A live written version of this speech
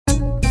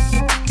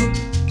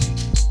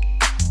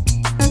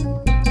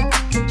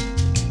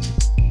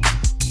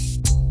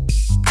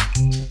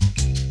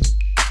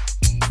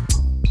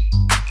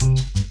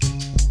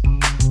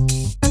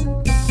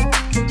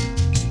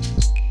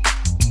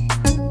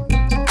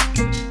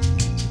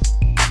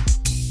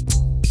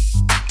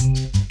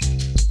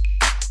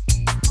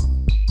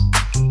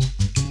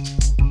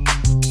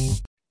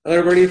Hello,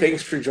 everybody.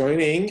 Thanks for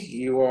joining.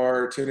 You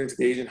are tuned into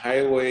the Asian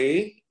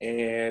Highway,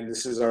 and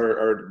this is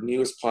our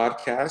newest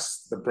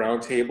podcast. The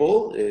Brown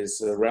Table is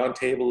a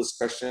roundtable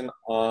discussion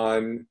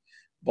on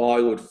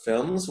Bollywood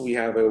films. We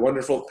have a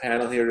wonderful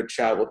panel here to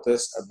chat with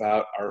us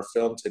about our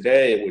film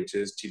today, which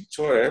is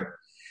Chhichhore.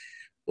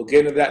 We'll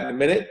get into that in a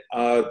minute.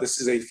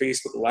 This is a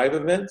Facebook Live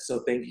event,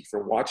 so thank you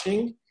for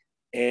watching.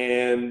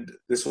 And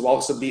this will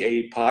also be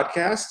a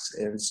podcast,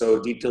 and so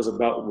details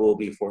about will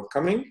be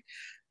forthcoming.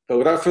 But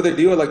without further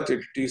ado, I'd like to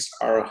introduce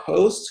our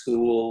host who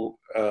will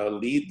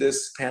lead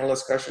this panel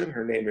discussion.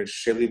 Her name is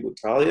Shaylee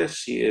Butalia.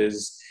 She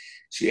is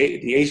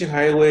the Asian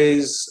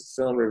Highways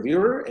film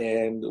reviewer.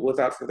 And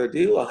without further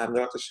ado, I'll hand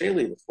it off to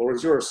Shaylee. The floor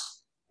is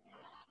yours.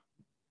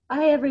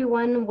 Hi,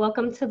 everyone.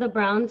 Welcome to the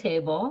Brown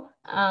Table.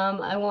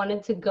 I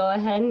wanted to go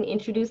ahead and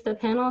introduce the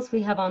panelists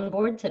we have on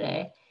board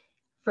today.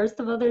 First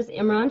of all, there's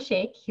Imran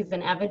Sheikh. He's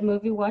an avid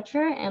movie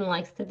watcher and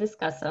likes to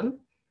discuss them.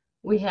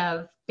 We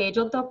have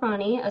Tejal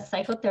Toprani, a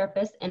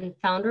psychotherapist and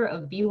founder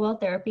of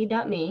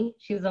BeWellTherapy.me.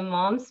 She's a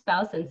mom,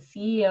 spouse, and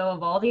CEO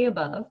of all the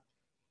above.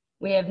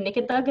 We have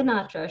Nikita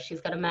Ganatra.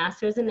 She's got a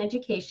master's in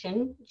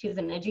education. She's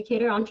an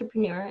educator,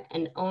 entrepreneur,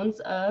 and owns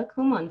a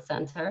Kumon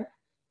Center.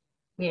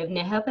 We have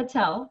Neha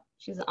Patel.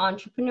 She's an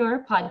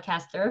entrepreneur,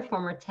 podcaster,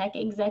 former tech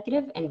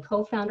executive, and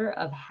co-founder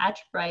of Hatch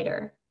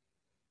Brighter.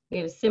 We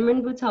have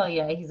Simran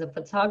Butalia. He's a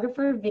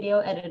photographer, video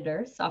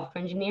editor,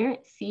 software engineer,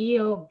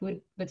 CEO of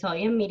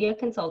Butalia Media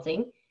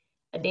Consulting,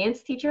 a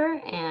dance teacher,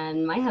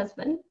 and my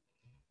husband.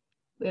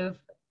 We have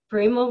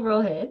Parimal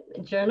Rohit, a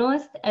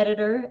journalist,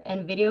 editor,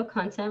 and video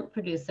content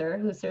producer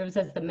who serves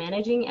as the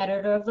managing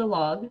editor of The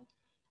Log,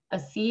 a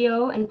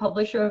CEO and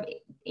publisher of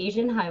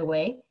Asian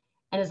Highway,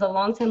 and is a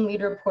longtime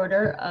lead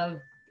reporter of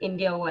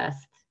India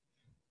West.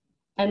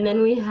 And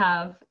then we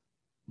have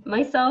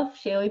myself,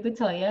 Shaylee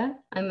Butalia.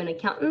 I'm an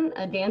accountant,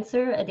 a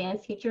dancer, a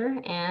dance teacher,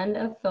 and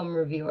a film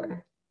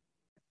reviewer.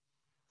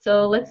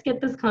 So let's get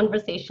this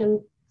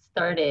conversation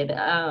started.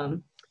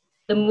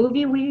 The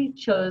movie we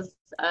chose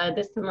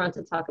this time around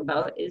to talk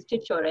about is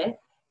Chhichhore,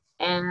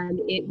 and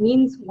it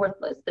means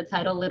worthless. The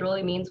title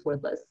literally means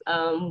worthless.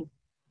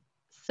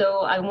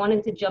 So I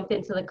wanted to jump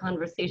into the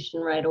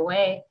conversation right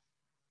away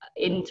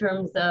in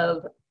terms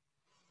of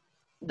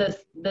the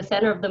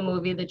center of the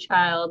movie, the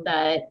child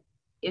that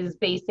is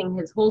basing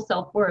his whole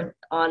self-worth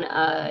on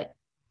a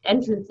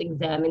entrance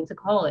exam into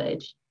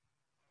college.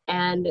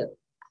 And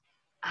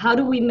how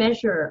do we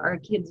measure our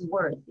kid's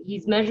worth?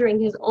 He's measuring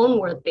his own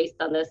worth based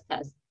on this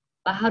test.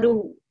 But how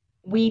do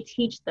we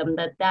teach them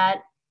that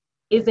that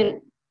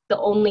isn't the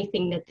only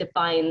thing that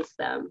defines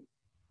them?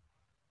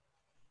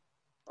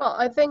 Well,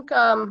 I think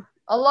a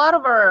lot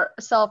of our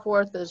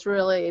self-worth is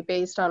really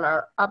based on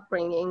our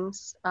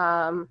upbringings,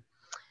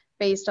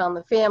 based on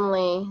the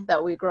family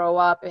that we grow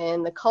up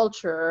in, the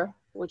culture,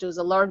 which is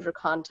a larger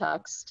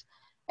context.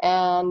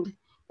 And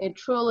it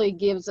truly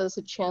gives us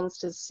a chance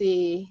to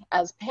see,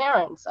 as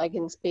parents, I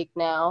can speak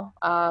now,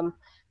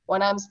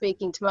 when I'm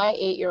speaking to my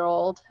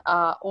 8-year-old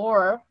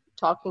or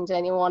talking to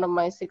any one of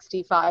my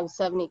 65,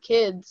 70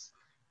 kids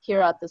here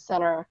at the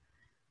center,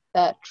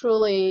 that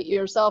truly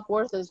your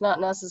self-worth is not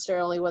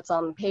necessarily what's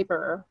on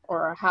paper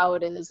or how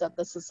it is that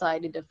the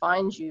society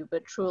defines you,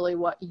 but truly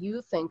what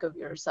you think of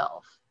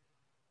yourself.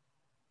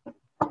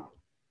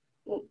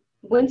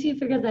 Once you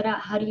figure that out,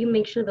 how do you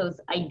make sure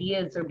those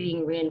ideas are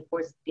being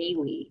reinforced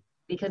daily?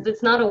 Because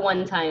it's not a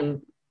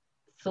one-time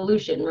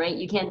solution, right?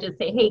 You can't just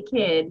say, hey,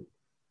 kid,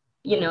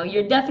 you know,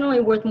 you're definitely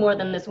worth more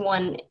than this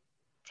one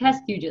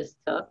test you just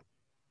took.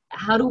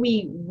 How do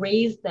we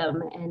raise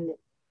them and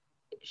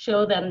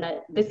show them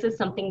that this is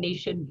something they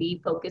should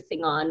be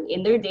focusing on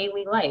in their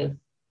daily life?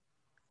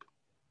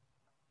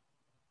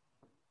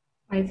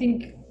 I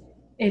think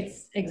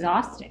it's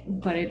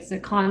exhausting, but it's a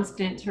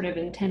constant sort of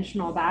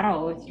intentional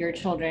battle with your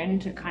children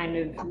to kind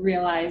of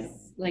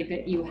realize like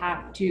that you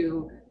have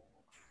to,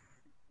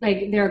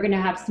 like they're going to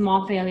have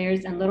small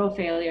failures and little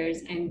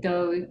failures, and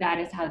though that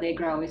is how they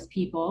grow as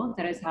people,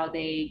 that is how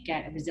they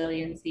get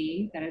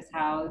resiliency, that is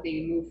how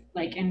they move,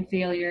 like, and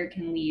failure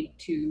can lead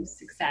to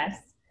success.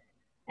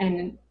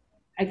 And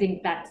I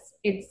think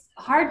it's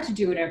hard to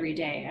do it every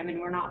day. I mean,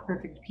 we're not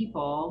perfect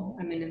people.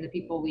 I mean, and the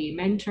people we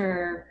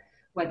mentor,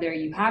 whether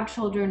you have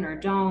children or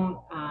don't,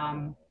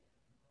 I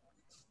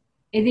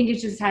think it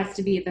just has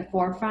to be at the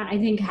forefront. I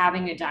think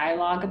having a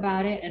dialogue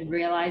about it and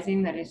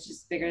realizing that it's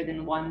just bigger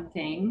than one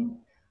thing.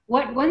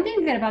 One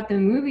thing that about the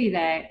movie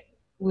that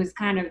was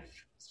kind of,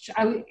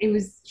 it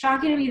was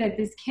shocking to me that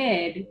this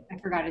kid, I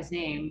forgot his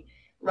name,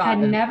 had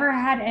never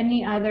had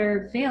any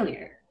other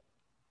failure.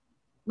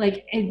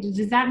 Like,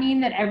 does that mean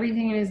that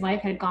everything in his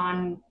life had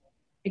gone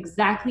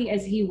exactly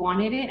as he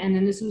wanted it, and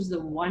then this was the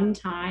one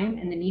time,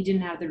 and then he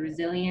didn't have the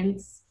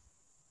resilience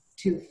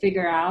to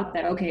figure out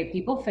that, okay,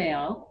 people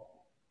fail,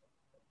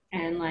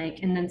 and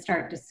then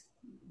start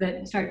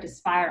to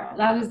spiral?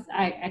 That was,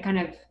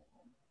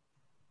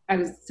 I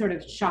was sort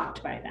of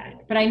shocked by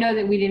that. But I know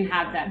that we didn't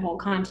have that whole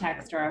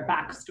context or a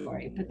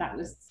backstory, but that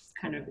was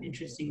kind of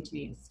interesting to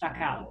me. It stuck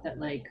out that,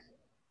 like,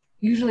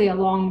 usually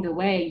along the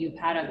way you've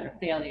had other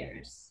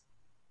failures.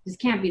 This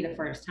can't be the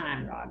first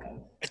time, Raghav.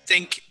 I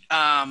think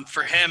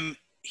for him,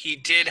 he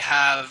did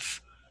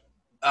have,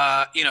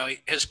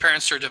 his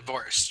parents are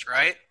divorced,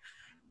 right?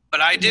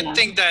 But I did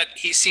think that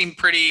he seemed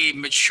pretty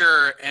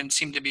mature and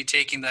seemed to be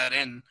taking that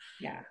in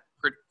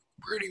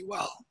pretty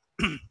well.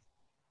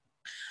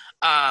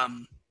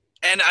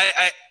 And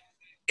I,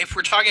 if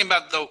we're talking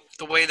about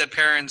the way the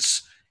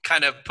parents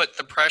kind of put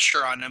the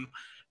pressure on him,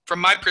 from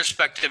my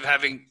perspective,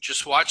 having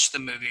just watched the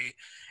movie,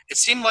 it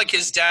seemed like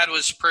his dad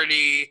was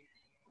pretty.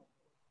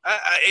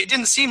 It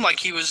didn't seem like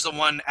he was the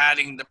one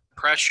adding the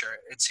pressure.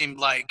 It seemed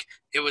like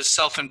it was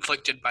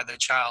self-inflicted by the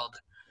child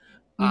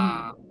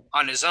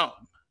on his own,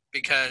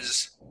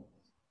 because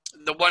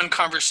the one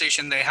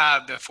conversation they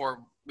have before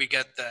we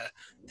get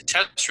the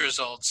test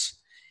results,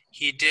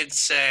 he did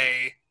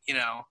say,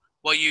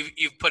 well,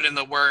 you've put in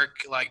the work,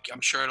 like,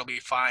 I'm sure it'll be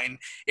fine.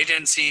 It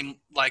didn't seem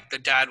like the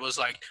dad was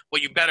like,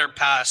 well, you better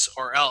pass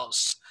or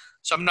else.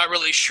 So I'm not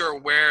really sure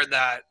where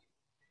that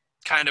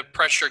kind of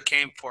pressure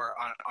came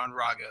on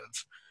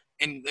Raghav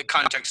in the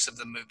context of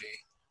the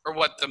movie, or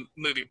what the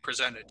movie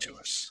presented to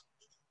us.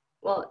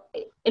 Well,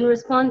 in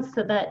response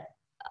to that,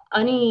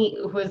 Ani,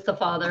 who is the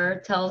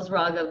father, tells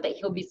Raghav that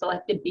he'll be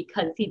selected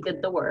because he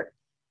did the work.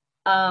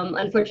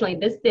 Unfortunately,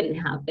 this didn't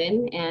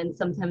happen, and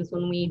sometimes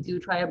when we do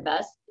try our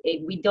best,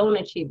 we don't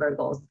achieve our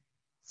goals.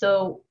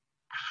 So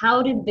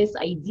how did this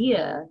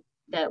idea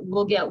that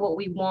we'll get what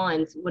we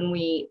want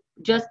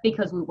just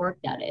because we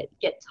worked at it,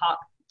 get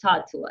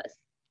taught to us?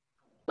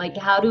 Like,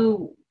 how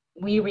do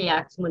we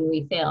react when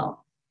we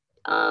fail?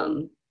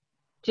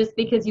 Just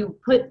because you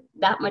put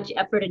that much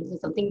effort into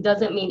something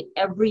doesn't mean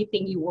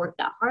everything you work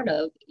that hard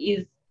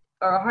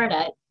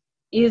at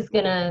is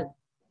gonna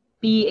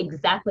be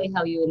exactly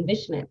how you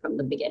envision it from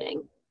the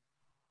beginning.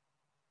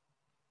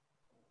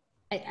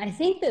 I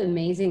think the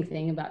amazing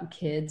thing about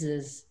kids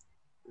is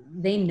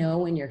they know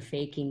when you're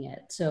faking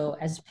it. So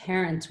as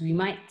parents, we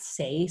might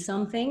say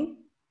something,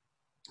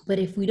 but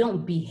if we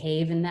don't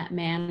behave in that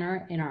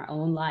manner in our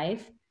own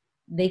life,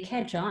 they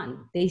catch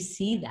on, they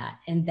see that.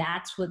 And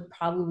that's what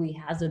probably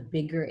has a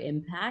bigger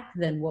impact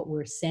than what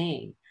we're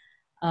saying.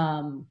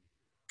 And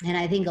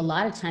I think a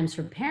lot of times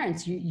for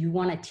parents, you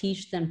want to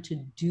teach them to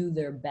do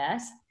their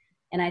best.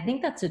 And I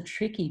think that's a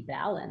tricky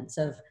balance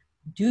of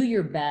do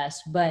your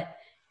best. But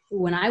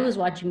when I was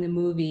watching the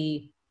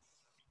movie,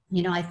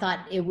 I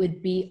thought it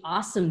would be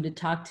awesome to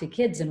talk to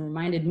kids, and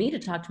reminded me to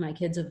talk to my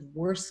kids of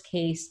worst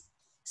case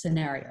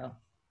scenario,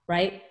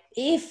 right?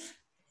 If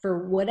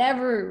for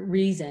whatever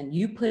reason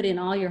you put in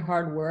all your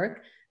hard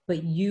work,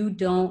 but you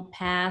don't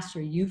pass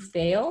or you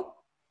fail,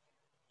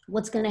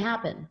 what's going to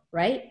happen,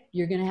 right?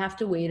 You're going to have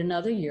to wait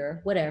another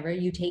year, whatever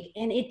you take.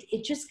 And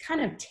it just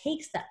kind of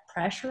takes that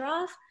pressure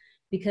off,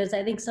 because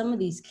I think some of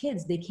these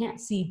kids, they can't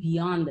see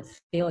beyond the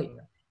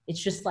failure.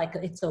 It's just like,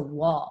 it's a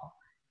wall,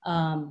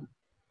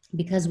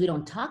 because we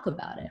don't talk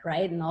about it,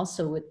 right? And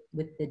also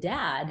with the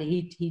dad,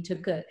 he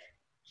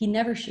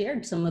never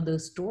shared some of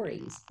those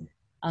stories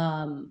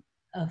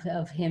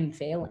of him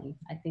failing.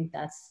 I think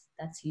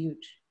that's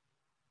huge.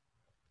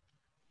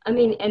 I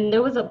mean, and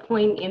there was a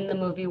point in the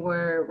movie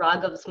where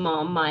Raghav's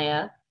mom,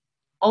 Maya,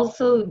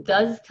 also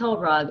does tell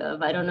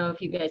Raghav, I don't know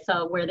if you guys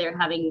saw, where they're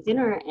having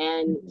dinner,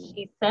 and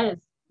she says,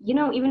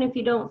 even if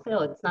you don't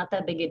fail, it's not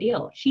that big a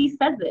deal. She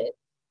says it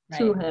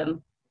to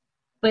him,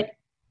 but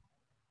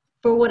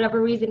for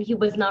whatever reason, he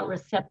was not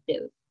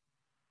receptive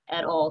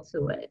at all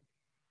to it.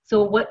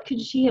 So what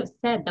could she have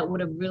said that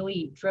would have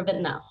really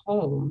driven that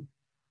home?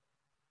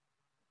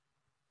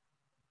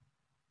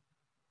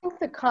 I think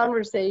the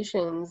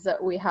conversations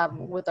that we have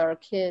with our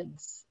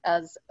kids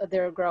as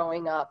they're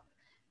growing up,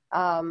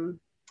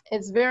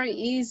 it's very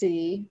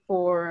easy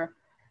for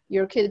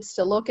your kids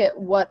to look at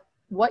what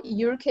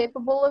you're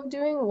capable of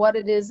doing, what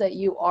it is that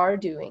you are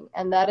doing,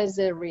 and that is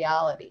a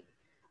reality.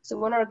 So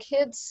when our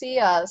kids see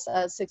us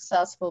as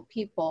successful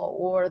people,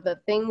 or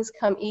that things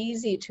come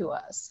easy to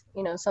us,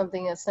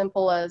 something as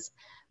simple as,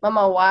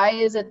 Mama, why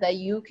is it that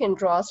you can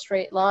draw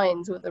straight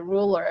lines with a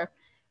ruler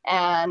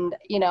and,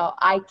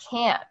 I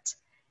can't?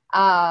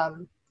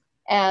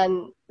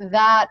 And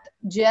that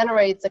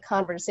generates a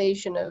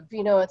conversation of,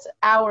 it's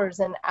hours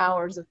and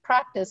hours of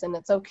practice, and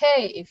it's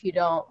okay if you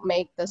don't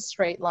make the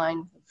straight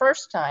line the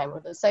first time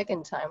or the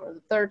second time or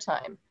the third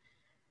time.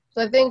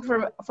 So I think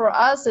for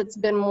us, it's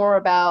been more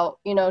about,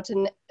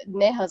 to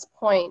Neha's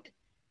point,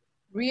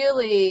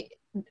 really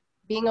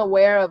being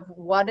aware of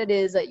what it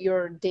is that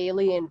your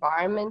daily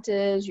environment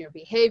is, your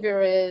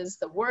behavior is,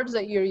 the words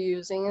that you're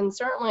using, and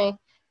certainly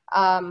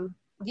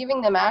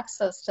giving them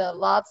access to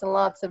lots and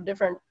lots of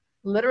different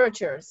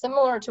literature,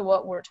 similar to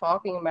what we're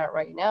talking about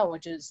right now,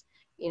 which is,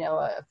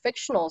 a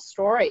fictional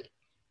story,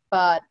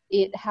 but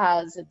it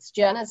has its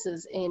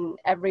genesis in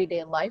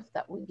everyday life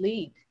that we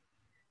lead.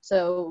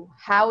 So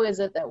how is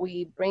it that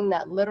we bring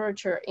that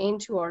literature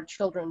into our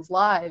children's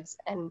lives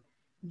and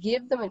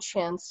give them a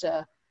chance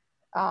to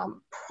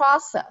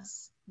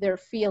process their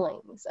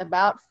feelings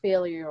about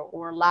failure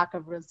or lack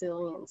of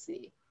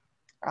resiliency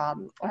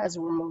as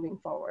we're moving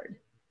forward?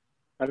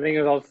 I think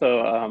it's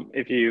also,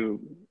 if you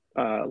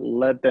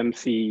let them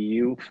see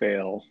you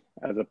fail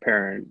as a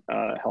parent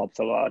helps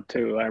a lot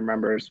too. I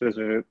remember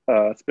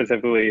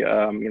specifically,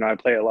 I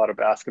play a lot of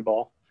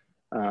basketball.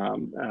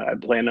 I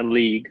play in a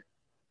league.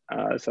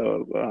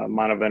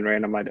 Manav and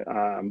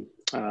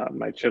Raina,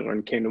 my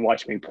children came to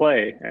watch me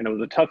play, and it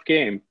was a tough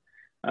game.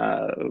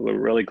 We were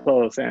really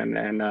close,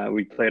 and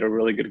we played a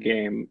really good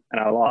game, and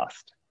I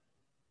lost.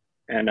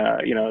 And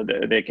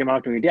they came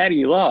up to me, "Daddy,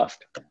 you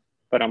lost."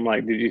 But I'm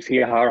like, "Did you see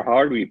how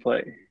hard we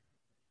play?"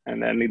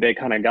 And then they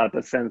kind of got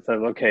the sense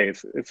of, okay,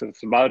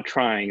 it's about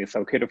trying. It's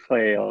okay to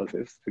fail.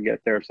 It's to get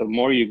there. So the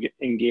more you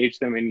engage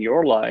them in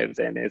your lives,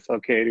 and it's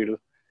okay to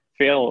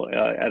fail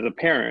as a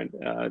parent,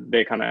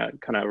 they kind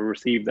of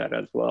receive that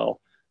as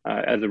well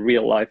as a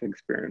real life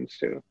experience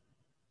too.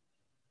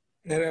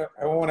 And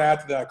I want to add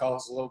to that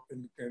also,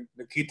 and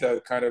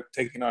Nikita, kind of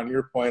taking on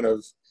your point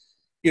of,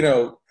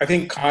 I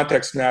think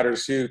context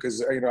matters too,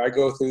 because I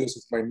go through this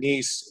with my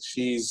niece.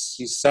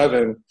 She's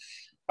 7.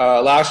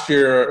 Last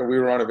year we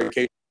were on a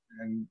vacation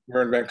and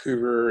we're in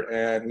Vancouver,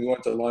 and we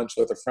went to lunch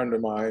with a friend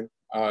of mine.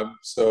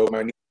 So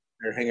my niece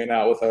are hanging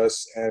out with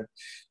us, and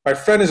my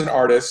friend is an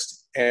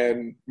artist,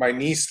 and my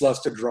niece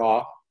loves to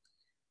draw.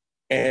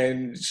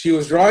 And she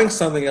was drawing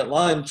something at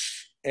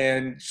lunch,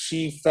 and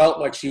she felt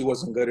like she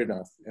wasn't good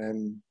enough.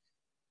 And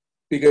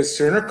because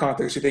in her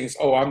context, she thinks,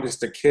 "Oh, I'm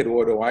just a kid.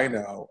 What do I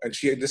know?" And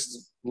this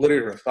is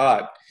literally her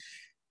thought.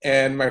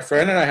 And my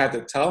friend and I had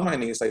to tell my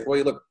niece, like,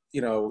 "Well, look,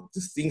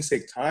 these things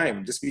take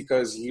time. Just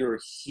because you're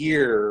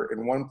here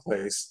in one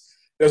place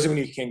doesn't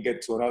mean you can't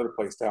get to another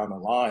place down the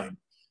line."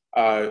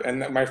 And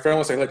my friend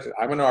was like, "Look,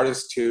 I'm an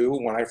artist too.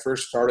 When I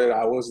first started,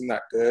 I wasn't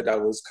that good. I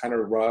was kind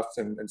of rough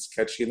and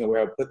sketchy in the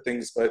way I put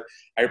things, but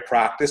I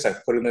practiced. I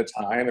put in the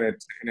time, and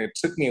it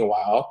took me a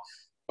while.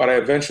 But I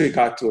eventually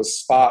got to a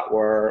spot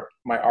where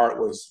my art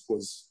was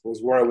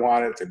where I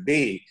wanted it to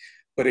be.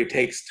 But it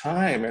takes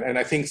time, and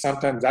I think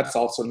sometimes that's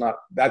also not,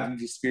 that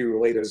needs to be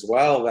related as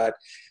well, that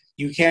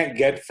you can't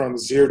get from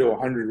 0 to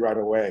 100 right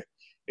away.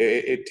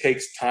 It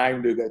takes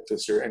time to get to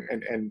certain,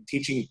 and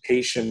teaching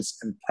patience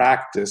and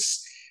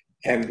practice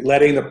and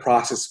letting the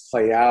process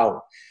play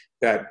out.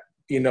 That,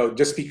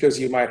 just because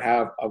you might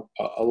have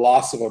a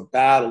loss of a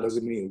battle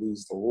doesn't mean you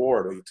lose the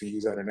war, to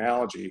use that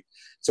analogy.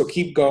 So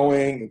keep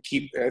going and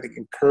keep, I think,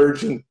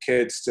 encouraging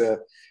kids to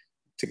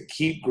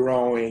keep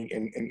growing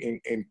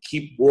and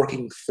keep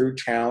working through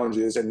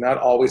challenges, and not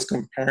always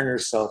comparing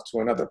yourself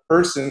to another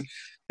person,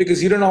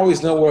 because you don't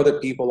always know where other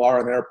people are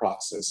in their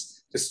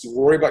process. Just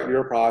worry about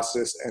your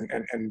process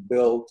and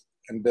build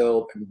and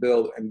build and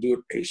build, and do it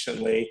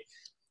patiently.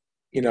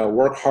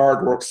 Work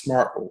hard, work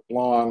smart,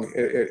 long,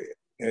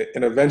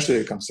 and eventually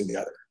it comes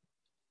together.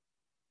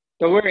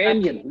 So we're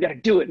Indian. We got to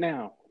do it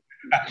now.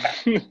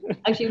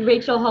 Actually,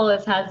 Rachel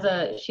Hollis has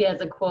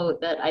a quote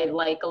that I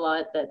like a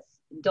lot. That's,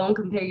 "Don't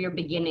compare your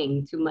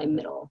beginning to my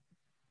middle."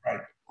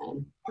 Right.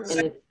 And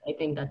I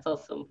think that's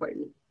also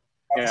important.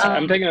 Yeah,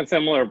 I'm taking a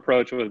similar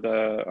approach with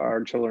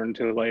our children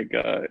too. Like,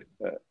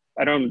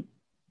 I don't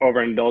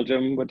overindulge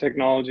them with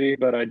technology,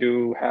 but I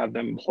do have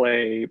them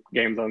play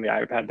games on the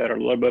iPad that are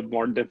a little bit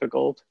more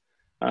difficult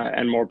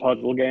and more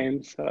puzzle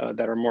games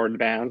that are more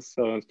advanced.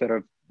 So instead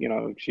of,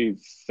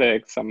 she's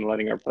 6, I'm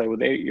letting her play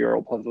with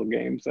 8-year-old puzzle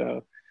games.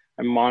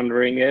 I'm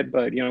monitoring it,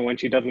 but when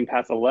she doesn't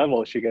pass a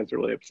level, she gets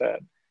really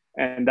upset.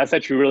 And that's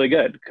actually really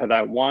good, because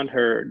I want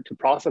her to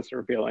process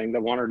her feelings. I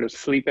want her to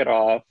sleep it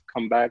off,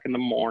 come back in the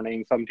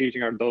morning. So I'm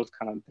teaching her those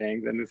kind of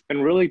things. And it's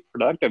been really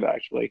productive,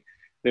 actually.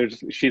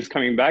 She's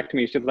coming back to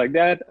me. She's like,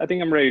 "Dad, I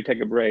think I'm ready to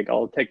take a break.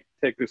 I'll take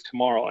this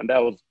tomorrow." And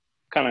that was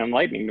kind of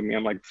enlightening to me.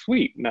 I'm like,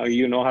 sweet, now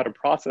you know how to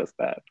process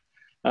that.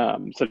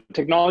 So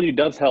technology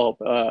does help,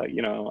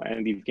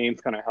 and these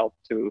games kind of help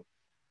to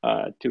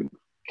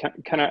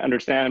kind of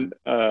understand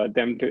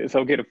them. It's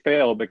okay to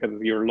fail because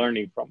you're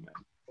learning from it.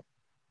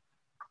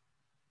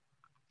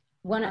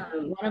 One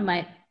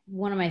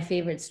of my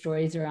favorite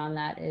stories around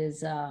that is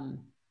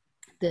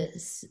the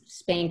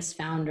Spanx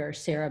founder,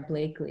 Sarah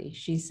Blakely.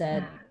 She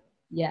said,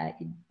 yeah,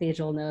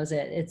 Bajal knows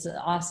it. It's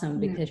awesome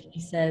because she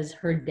says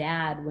her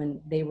dad,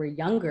 when they were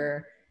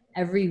younger,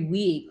 every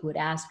week would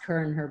ask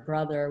her and her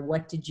brother,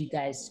 "What did you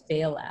guys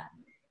fail at?"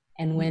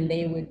 And when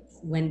they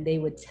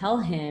would tell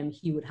him,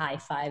 he would high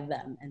five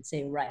them and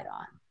say, "Right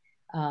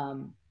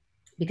on."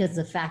 Because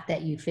the fact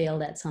that you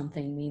failed at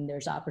something means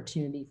there's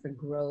opportunity for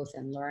growth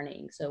and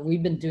learning. So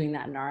we've been doing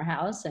that in our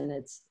house, and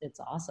it's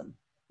awesome.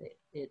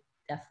 It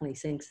definitely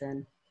sinks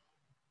in.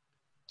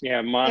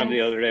 Yeah,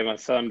 the other day, my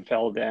son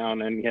fell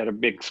down and he had a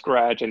big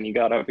scratch, and he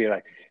got up. He's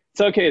like,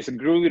 "It's okay, it's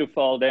groovy to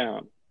fall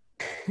down."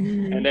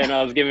 And then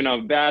I was giving him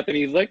a bath, and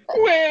he's like,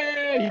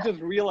 "Wah!" He just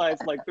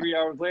realized like 3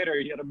 hours later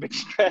he had a big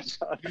scratch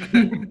on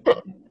him.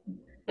 But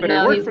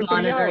now it worked he's for 3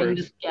 monitoring hours.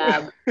 the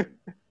scab.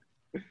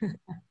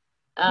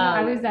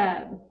 I was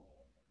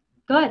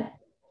Go ahead.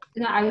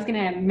 No, I was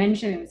gonna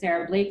mention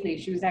Sarah Blakely.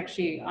 She was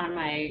actually on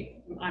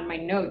my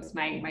notes.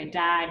 My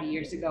dad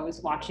years ago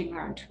was watching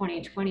her on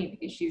 2020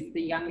 because she's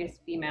the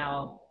youngest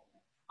female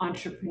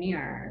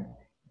entrepreneur,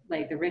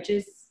 like the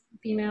richest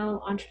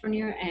female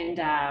entrepreneur, and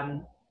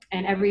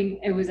And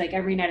it was like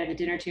every night at the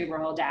dinner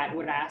table, Dad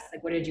would ask,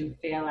 like, what did you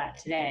fail at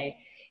today?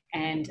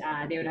 And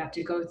they would have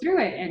to go through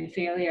it. And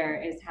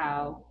failure is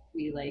how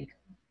we like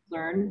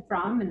learn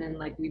from, and then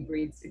like we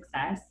breed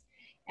success.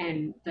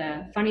 And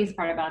the funniest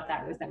part about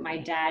that was that my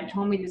dad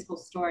told me this whole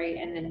story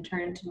and then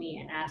turned to me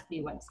and asked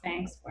me what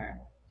Spanx were.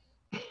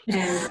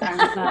 And I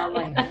was all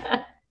like,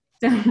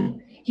 so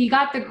he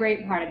got the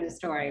great part of the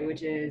story,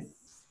 which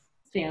is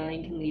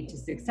failing can lead to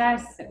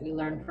success, that we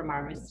learn from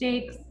our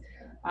mistakes.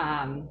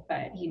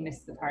 But he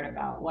missed the part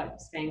about what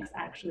Spanx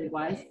actually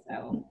was.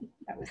 So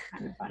that was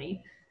kind of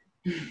funny.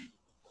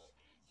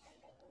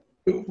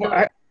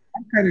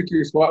 I'm kind of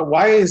curious.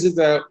 Why is it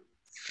that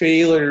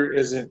failure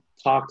isn't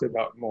talked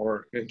about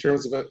more in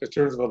terms of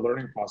a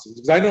learning process?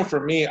 Because I know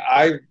for me,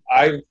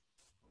 the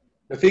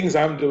things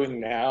I'm doing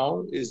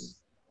now is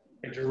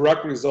a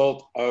direct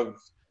result of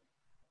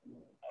a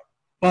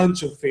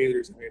bunch of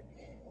failures. I mean,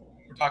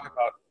 we're talking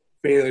about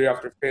failure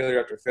after failure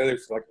after failure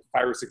for like a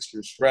 5 or 6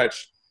 year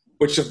stretch,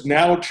 which have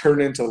now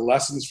turned into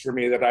lessons for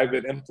me that I've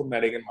been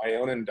implementing in my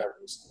own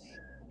endeavors.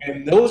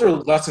 And those are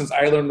lessons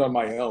I learned on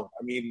my own.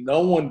 I mean,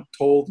 no one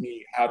told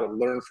me how to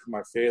learn from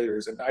my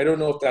failures, and I don't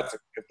know if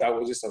that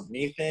was just a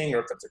me thing or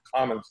if that's a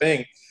common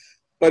thing.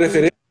 But if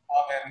it is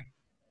common,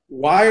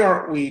 why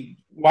aren't we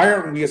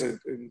as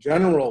in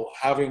general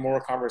having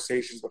more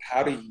conversations about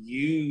how to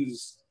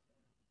use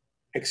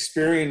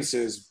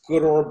experiences,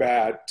 good or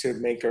bad, to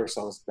make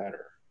ourselves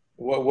better?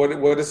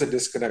 What is the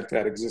disconnect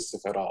that exists,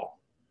 if at all?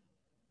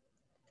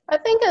 I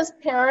think as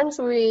parents,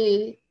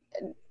 we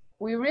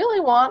really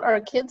want our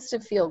kids to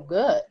feel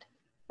good,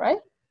 right?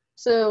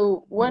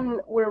 So when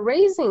we're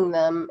raising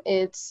them,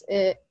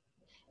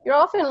 you're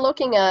often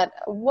looking at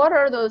what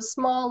are those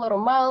small little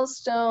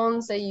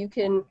milestones that you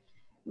can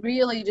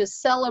really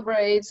just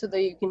celebrate so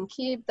that you can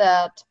keep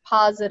that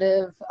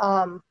positive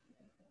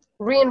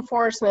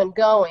reinforcement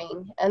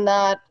going, and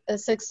that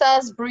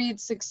success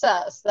breeds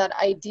success. That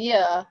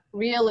idea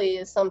really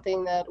is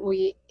something that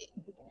we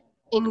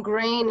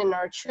ingrain in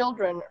our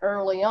children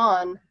early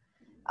on.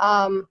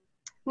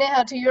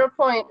 Neha, to your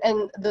point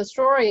and the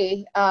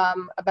story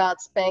about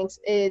Spanx,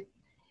 it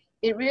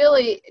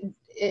really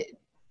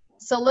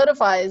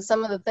solidifies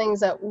some of the things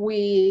that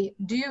we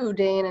do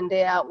day in and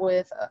day out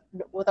with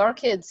our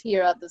kids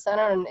here at the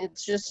center. And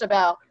it's just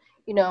about,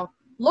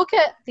 look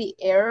at the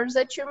errors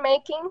that you're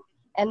making,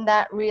 and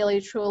that really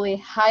truly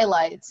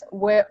highlights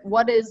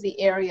what is the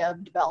area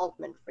of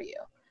development for you,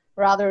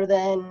 rather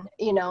than,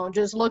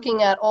 just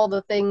looking at all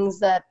the things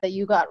that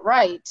you got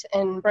right.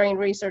 And brain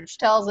research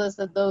tells us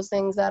that those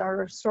things that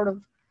are sort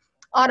of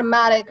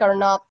automatic are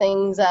not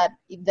things that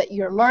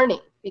you're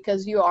learning,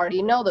 because you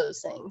already know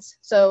those things.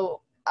 So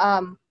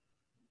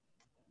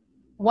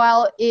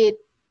while it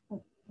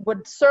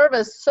would serve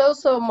us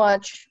so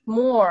much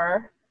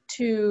more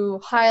to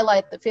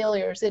highlight the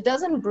failures, it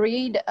doesn't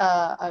breed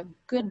a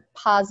good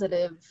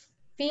positive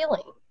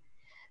feeling.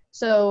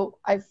 So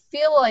I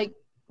feel like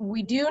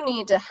we do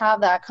need to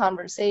have that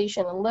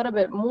conversation a little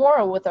bit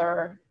more with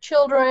our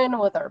children,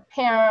 with our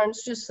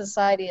parents, just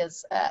society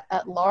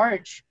at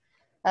large,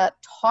 that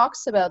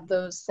talks about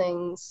those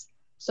things,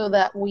 so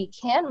that we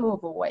can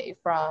move away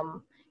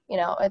from,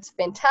 it's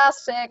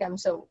fantastic, I'm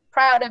so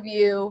proud of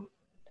you.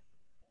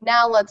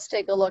 Now let's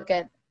take a look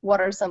at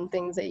what are some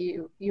things that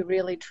you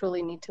really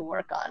truly need to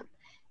work on,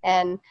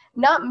 and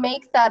not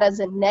make that as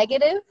a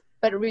negative,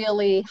 but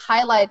really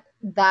highlight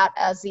that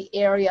as the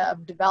area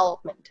of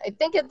development. I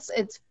think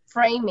it's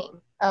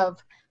framing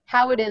of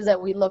how it is that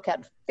we look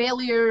at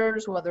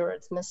failures, whether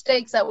it's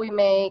mistakes that we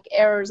make,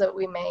 errors that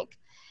we make.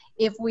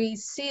 If we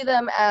see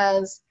them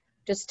as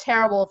just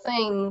terrible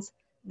things,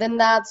 then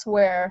that's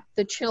where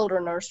the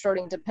children are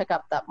starting to pick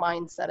up that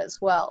mindset as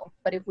well.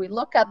 But if we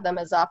look at them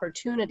as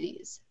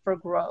opportunities for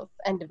growth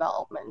and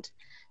development,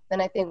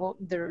 then I think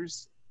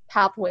there's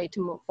pathway to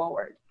move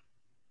forward.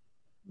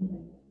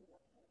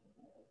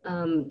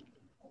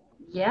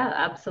 Yeah,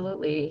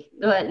 absolutely.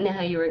 Go ahead,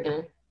 Neha, you were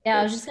gonna. Yeah,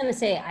 I was just gonna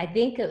say, I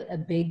think a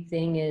big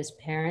thing is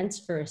parents,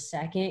 for a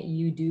second,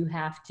 you do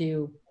have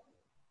to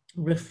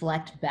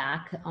reflect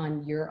back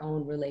on your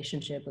own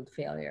relationship with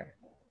failure.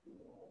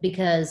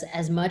 Because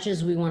as much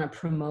as we want to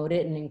promote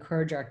it and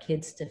encourage our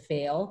kids to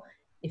fail,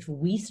 if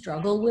we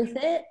struggle with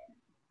it,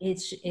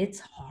 it's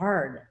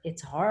hard.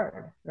 It's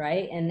hard,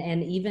 right?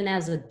 And even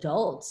as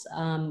adults,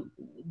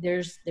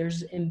 there's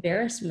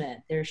embarrassment,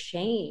 there's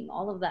shame,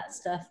 all of that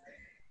stuff,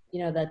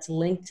 that's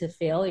linked to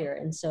failure.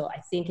 And so I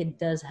think it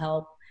does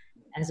help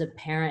as a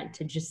parent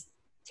to just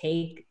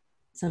take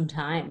some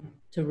time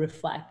to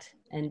reflect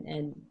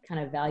and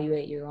kind of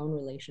evaluate your own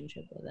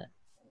relationship with it.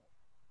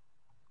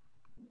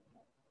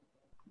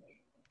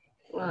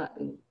 Well,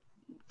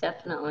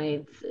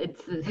 definitely,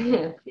 it's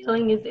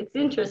feeling it's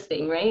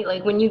interesting, right?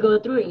 Like when you go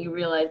through it, you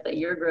realize that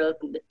your growth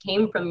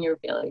came from your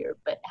failure.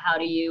 But how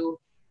do you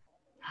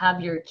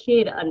have your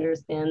kid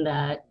understand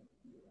that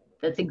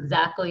that's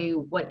exactly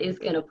what is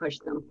going to push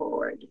them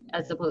forward,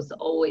 as opposed to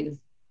always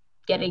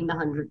getting the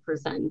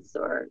 100%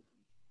 or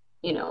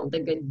the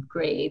good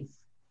grades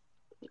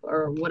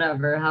or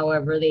whatever,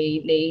 however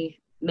they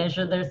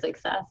measure their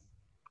success.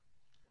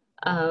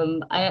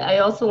 I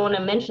also want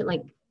to mention,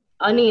 like,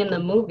 Ani in the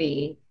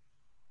movie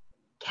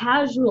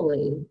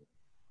casually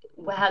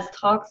has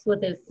talks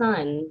with his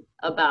son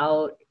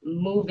about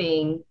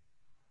moving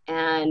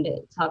and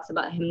talks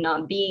about him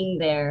not being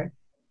there.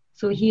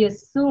 So he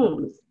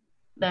assumes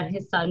that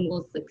his son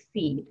will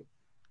succeed.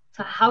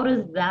 So how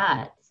does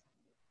that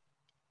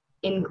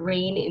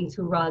ingrain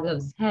into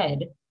Raghav's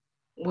head,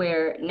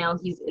 where now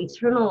he's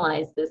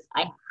internalized this,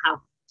 I have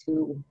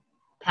to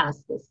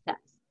pass this test?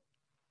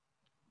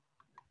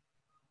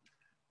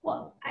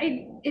 Well,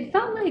 it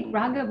felt like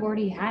Raghav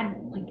already had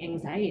like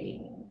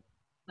anxiety.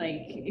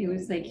 Like it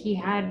was like he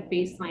had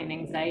baseline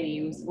anxiety.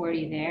 It was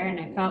already there. And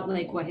I felt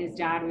like what his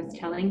dad was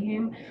telling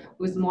him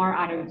was more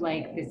out of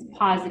like this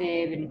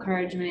positive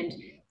encouragement.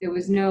 There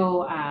was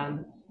no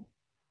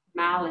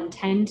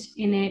malintent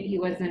in it. He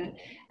wasn't,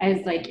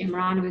 as like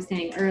Imran was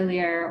saying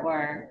earlier,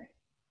 or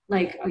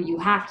like, oh, you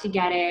have to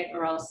get it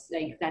or else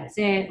like that's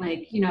it.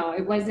 Like, you know,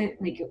 it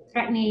wasn't like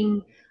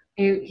threatening.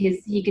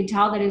 He could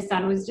tell that his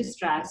son was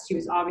distressed. He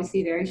was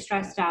obviously very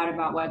stressed out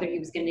about whether he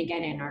was going to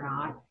get in or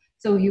not.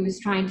 So he was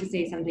trying to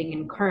say something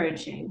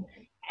encouraging.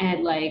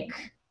 And like,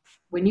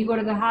 when you go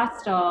to the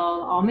hostel,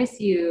 I'll miss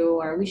you,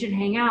 or we should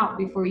hang out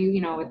before you,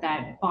 you know, with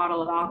that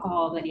bottle of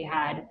alcohol that he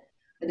had.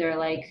 They're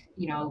like,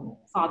 you know,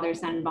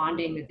 father-son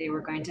bonding that they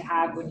were going to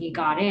have when he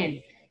got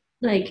in.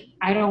 Like,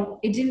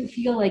 it didn't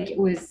feel like it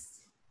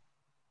was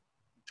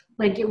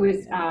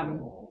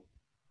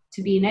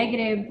to be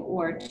negative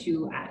or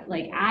to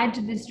like add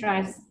to the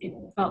stress. It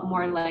felt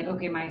more like,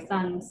 okay, my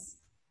son's,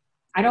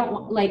 I don't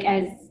want, like,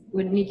 as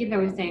what Nikita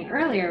was saying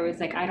earlier, was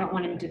like, I don't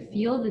want him to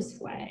feel this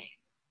way.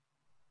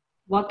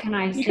 What can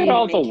I You say could to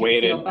also make him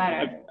wait feel it.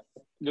 better?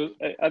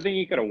 I think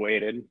you could have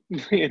waited,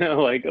 you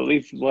know, like at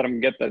least let him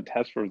get the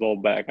test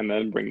result back and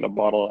then bring the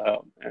bottle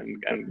out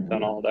and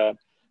done all that.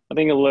 I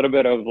think a little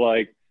bit of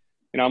like,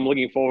 you know, I'm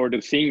looking forward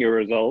to seeing your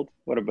result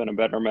would have been a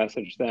better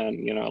message than,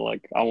 you know,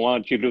 like, I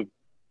want you to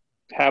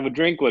have a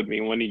drink with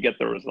me when you get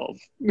the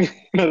results. You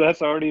know,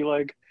 that's already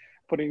like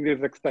putting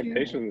these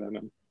expectations in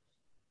him.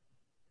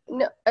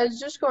 No, I was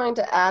just going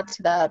to add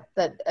to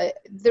that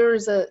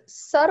there's a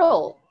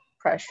subtle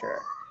pressure.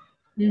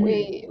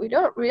 We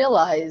don't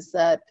realize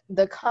that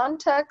the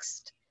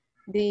context,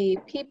 the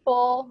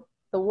people,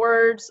 the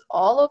words,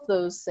 all of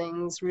those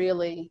things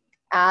really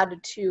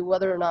add to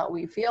whether or not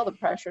we feel the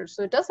pressure.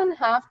 So it doesn't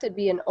have to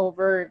be an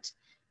overt,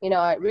 you know,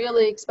 I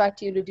really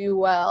expect you to do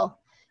well.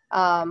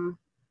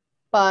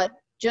 But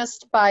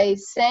just by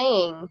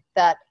saying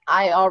that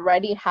I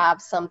already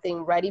have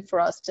something ready for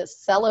us to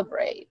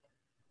celebrate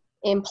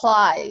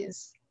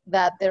implies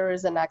that there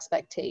is an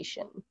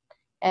expectation.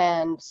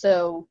 And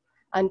so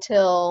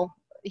until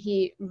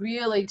he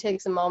really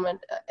takes a moment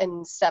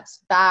and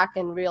steps back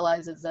and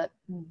realizes that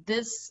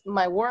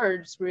my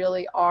words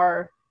really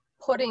are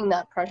putting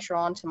that pressure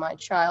onto my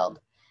child,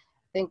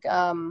 I think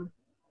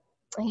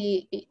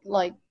he,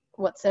 like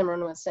what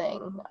Simran was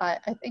saying, I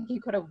think he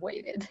could have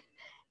waited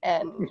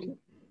and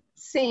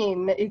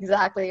seen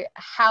exactly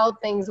how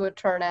things would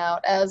turn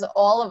out, as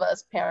all of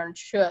us parents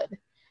should,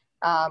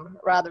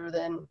 rather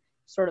than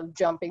sort of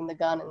jumping the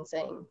gun and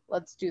saying,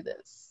 let's do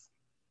this.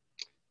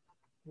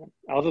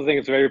 I also think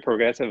it's very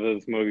progressive of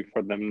this movie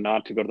for them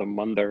not to go to the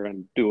mandir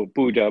and do a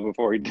puja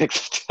before he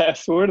takes the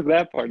test. Where did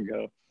that part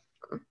go?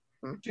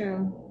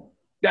 True.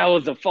 That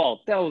was the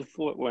fault. That was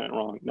what went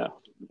wrong. No.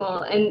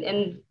 Well,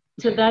 and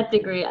to that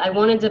degree, I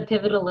wanted to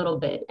pivot a little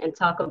bit and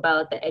talk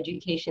about the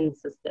education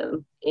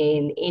system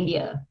in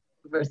India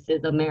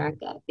versus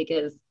America,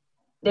 because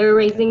they're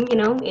raising, you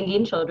know,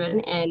 Indian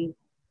children, and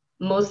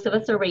most of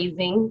us are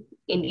raising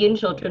Indian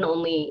children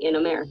only in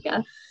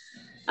America.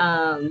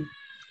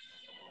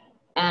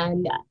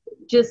 And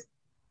just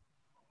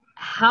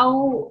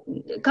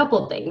a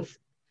couple things.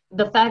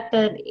 The fact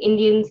that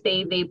Indians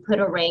say they put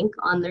a rank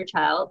on their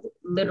child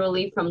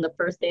literally from the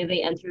first day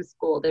they enter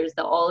school. There's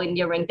the All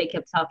India rank they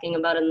kept talking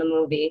about in the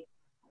movie,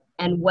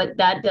 and what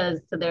that does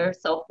to their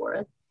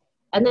self-worth.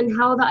 And then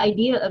how the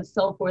idea of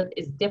self-worth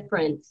is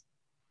different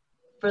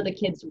for the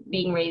kids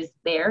being raised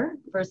there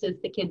versus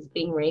the kids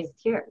being raised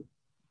here.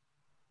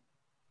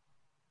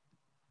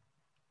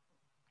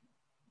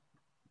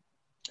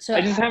 So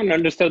I just haven't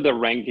understood the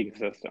ranking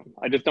system.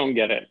 I just don't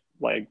get it.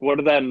 Like, what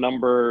did that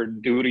number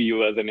do to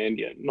you as an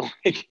Indian?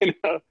 Like, you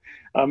know,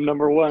 I'm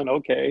number one.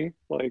 Okay.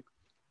 Like,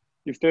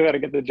 you still got to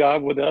get the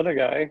job with the other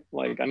guy.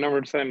 Like, I never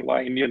understand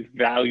why Indians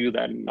value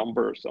that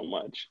number so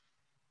much.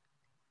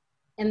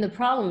 And the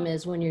problem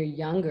is when you're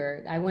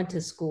younger, I went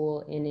to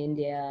school in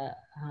India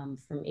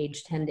from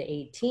age 10 to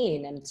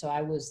 18. And so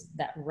I was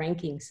that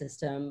ranking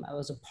system. I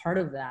was a part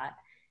of that,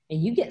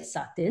 and you get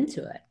sucked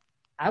into it.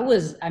 I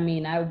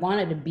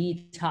wanted to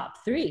be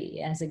top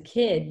 3 as a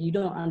kid. You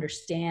don't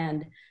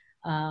understand.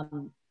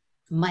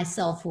 My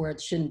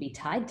self-worth shouldn't be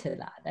tied to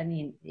that. I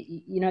mean,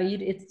 you know,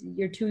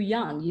 you're too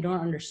young. You don't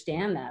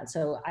understand that.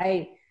 So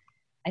I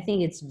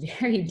think it's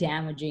very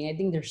damaging. I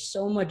think there's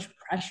so much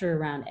pressure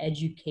around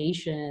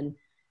education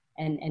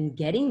and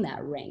getting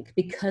that rank,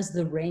 because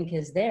the rank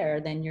is there.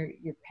 Then your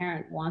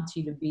parent wants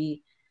you to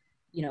be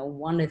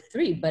 1 to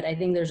 3, but I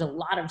think there's a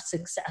lot of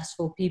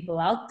successful people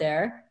out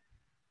there.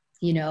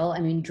 I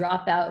mean,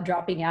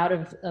 dropping out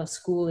of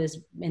school is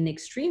an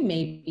extreme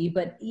maybe,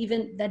 but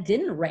even that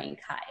didn't rank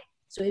high.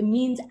 So it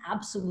means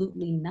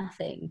absolutely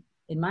nothing,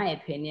 in my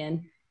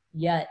opinion,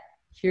 yet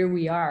here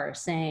we are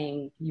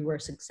saying you were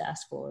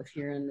successful if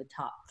you're in the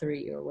top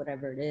 3 or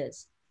whatever it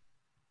is.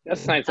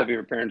 That's nice of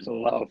your parents to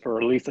allow for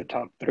at least a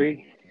top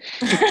 3.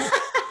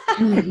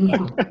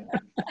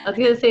 I was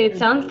gonna say, it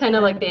sounds kind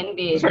of like the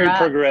NBA It's very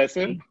draft.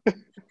 progressive.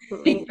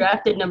 Being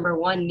drafted number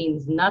 1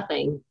 means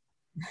nothing.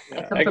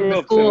 I come I from grew the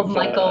up school of since,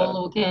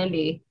 Michael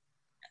Candy.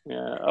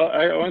 Yeah,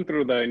 I went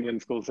through the Indian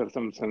school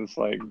system since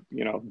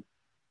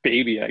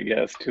baby, I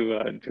guess, to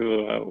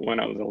when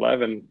I was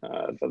 11.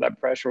 So that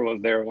pressure was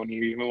there when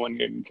you're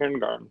in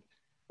kindergarten.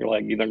 You're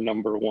like either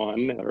number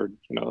 1 or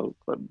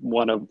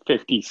one of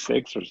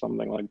 56 or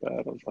something like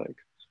that. I was like,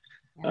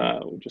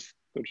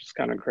 which is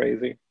kind of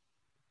crazy.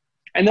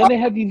 And then they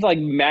had these like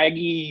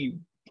Maggie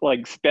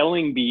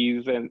spelling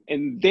bees, and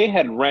they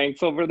had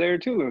ranks over there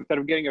too. Instead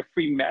of getting a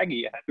free Maggie,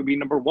 you had to be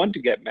number 1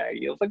 to get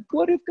Maggie. I was like,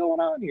 what is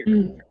going on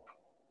here?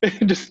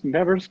 It just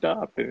never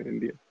stopped in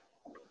India.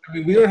 I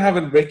mean, we don't have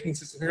a ranking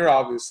system here,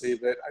 obviously,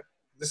 but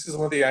this is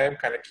one thing I am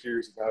kind of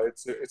curious about.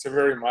 It's a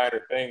very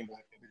minor thing, but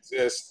it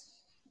exists.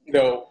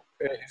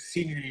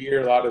 Senior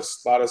year, a lot of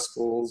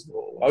schools.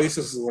 Well, at least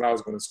this is when I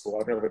was going to school. I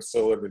don't know if it's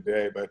still every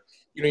day, but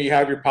you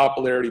have your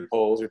popularity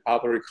polls, your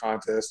popularity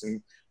contests,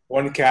 and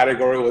one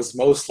category was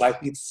most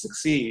likely to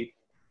succeed.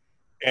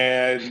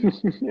 And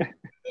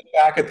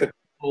back at the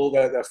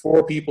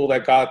 4 people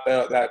that got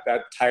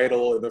that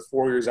title in the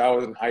 4 years I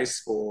was in high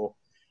school,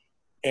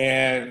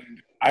 and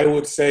I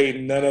would say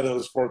none of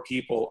those 4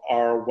 people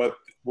are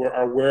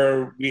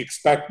where we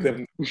expect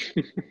them.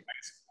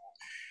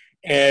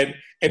 And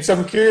so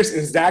I'm curious,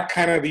 is that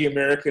kind of the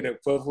American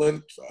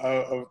equivalent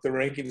of the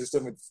ranking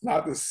system? It's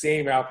not the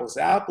same apples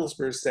to apples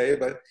per se,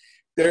 but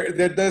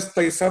there does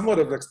play somewhat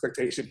of an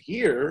expectation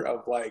here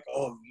of like,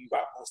 oh, you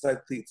got most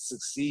likely to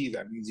succeed.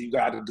 That means you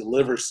got to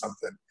deliver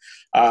something.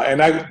 And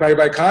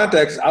by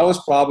context, I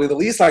was probably the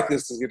least likely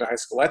to get to high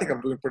school. I think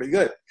I'm doing pretty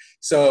good.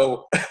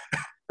 So,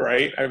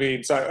 right? I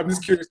mean, so I'm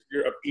just curious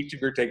of each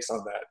of your takes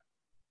on that.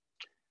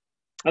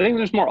 I think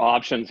there's more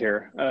options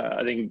here.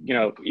 I think,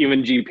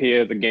 even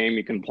GPA is a game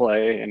you can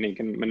play, and you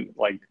can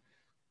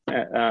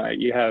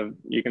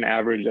you can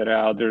average it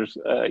out. There's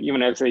even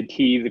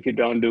SATs. If you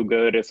don't do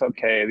good, it's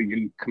okay. You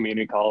can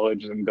community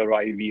college and go to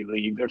Ivy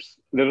League. There's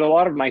a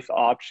lot of nice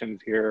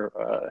options here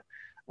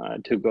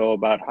to go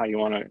about how you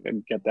want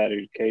to get that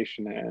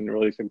education and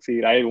really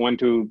succeed. I went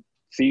to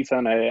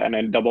CSUN and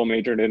I double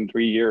majored in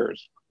 3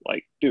 years.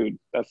 Like, dude,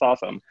 that's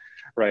awesome.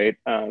 Right.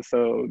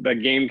 So the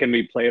game can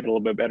be played a little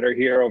bit better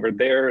here. Over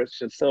there, it's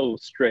just so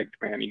strict,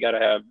 man. You got to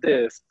have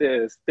this.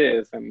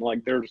 And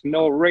there's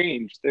no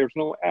range. There's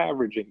no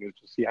averaging.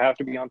 It's just, you have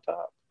to be on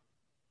top.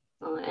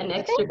 And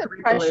I think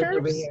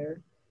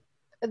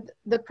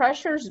the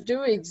pressures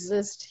do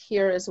exist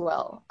here as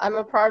well. I'm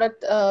a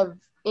product of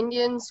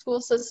Indian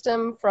school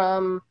system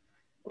from,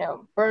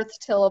 birth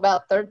till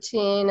about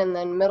 13, and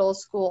then middle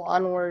school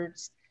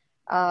onwards.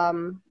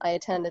 I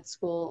attended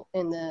school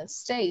in the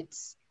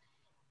States.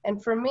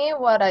 And for me,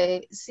 what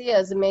I see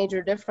as a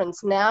major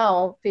difference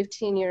now,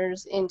 15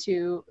 years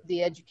into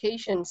the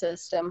education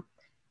system,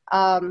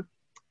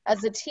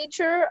 as a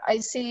teacher, I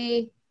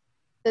see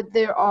that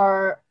there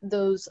are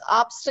those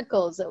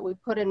obstacles that we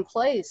put in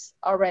place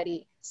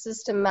already,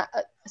 system-wide.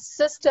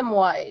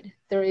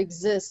 There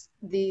exist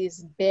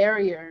these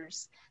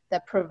barriers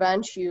that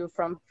prevent you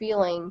from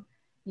feeling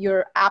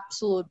your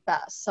absolute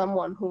best,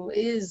 someone who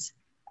is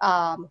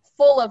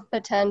full of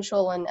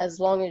potential, and as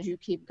long as you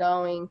keep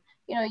going,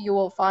 you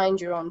will find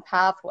your own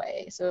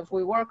pathway. So if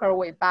we work our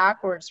way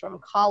backwards from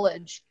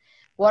college,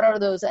 what are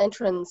those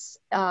entrance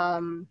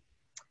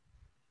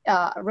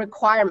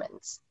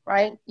requirements,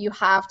 right? You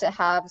have to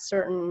have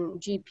certain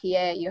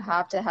GPA, you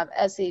have to have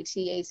SAT,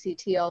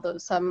 ACT, although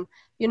some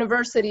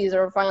universities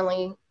are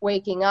finally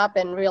waking up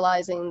and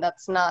realizing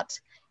that's not,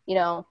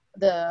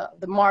 the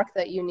mark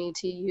that you need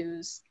to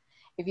use.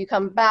 If you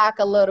come back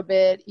a little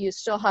bit, you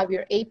still have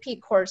your AP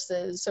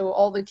courses. So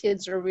all the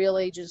kids are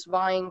really just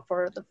vying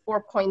for the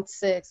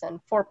 4.6 and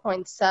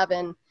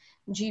 4.7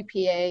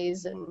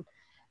 GPAs and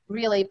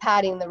really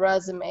padding the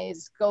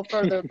resumes. Go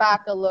further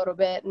back a little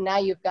bit, and now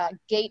you've got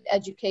GATE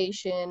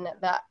education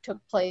that took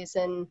place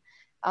in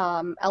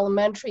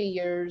elementary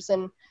years.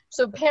 And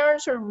so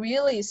parents are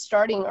really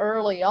starting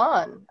early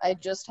on. I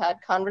just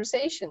had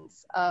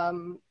conversations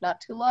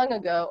not too long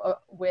ago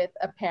with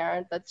a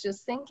parent that's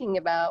just thinking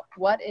about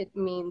what it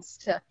means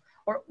to,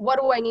 or what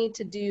do I need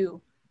to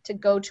do to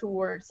go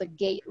towards a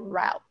GATE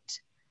route.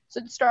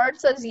 So it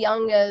starts as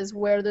young as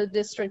where the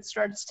district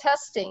starts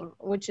testing,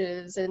 which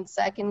is in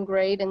 2nd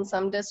grade in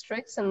some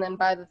districts. And then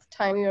by the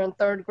time you're in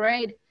 3rd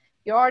grade,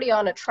 you're already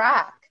on a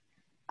track.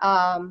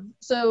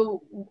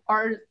 So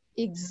our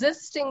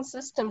existing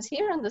systems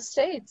here in the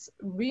States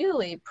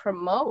really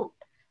promote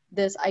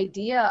this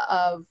idea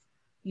of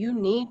you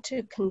need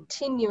to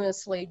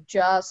continuously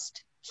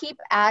just keep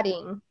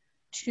adding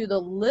to the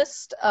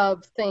list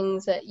of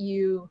things that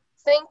you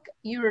think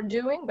you're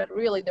doing, but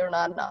really they're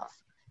not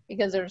enough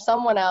because there's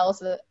someone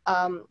else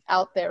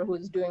out there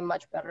who's doing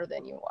much better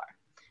than you are.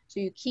 So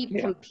you keep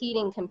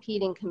competing,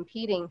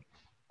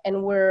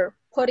 and we're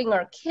putting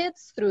our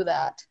kids through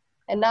that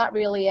and not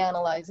really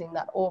analyzing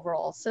that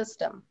overall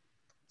system.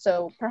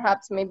 So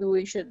perhaps maybe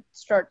we should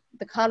start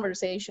the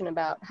conversation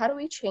about how do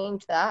we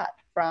change that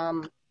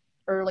from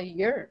early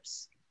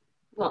years?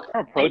 Well,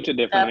 Or approach it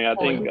differently. I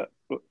think,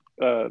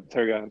 sorry,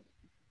 go ahead.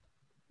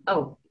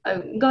 Oh,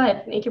 go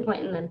ahead. Make your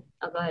point and then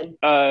I'll go ahead.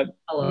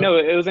 No,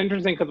 it was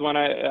interesting because when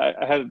I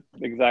had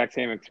the exact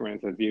same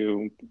experience as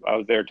you. I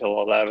was there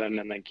till 11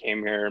 and then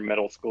came here in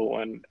middle school,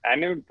 and I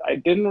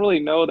didn't really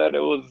know that it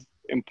was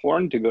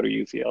important to go to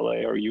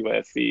UCLA or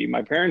USC.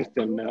 My parents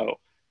didn't know,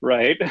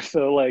 right?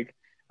 So like,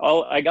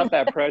 I got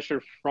that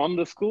pressure from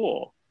the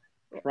school,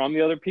 from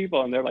the other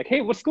people, and they're like,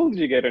 "Hey, what school did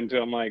you get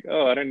into?" I'm like,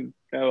 "Oh, I didn't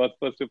know I was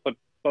supposed to put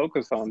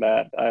focus on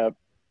that. I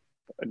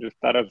just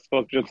thought I was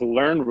supposed to just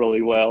learn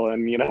really well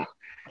and, you know,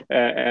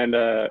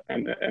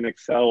 and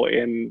excel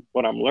in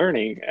what I'm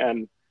learning."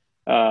 And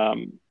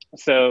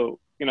so,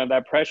 you know,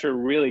 that pressure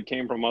really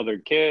came from other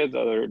kids,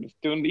 other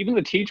students, even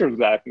the teachers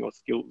was asking what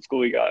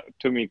school you got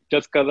to me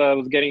just because I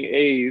was getting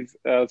A's,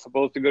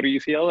 supposed to go to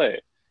UCLA.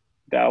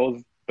 That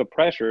was the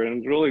pressure, and it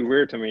was really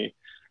weird to me.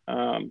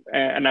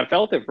 And I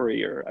felt it for a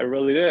year. I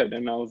really did.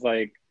 And I was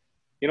like,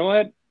 you know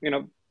what, you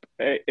know,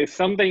 if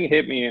something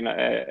hit me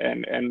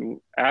and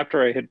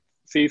after I hit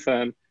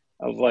CSUN,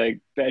 I was like,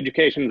 the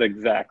education is the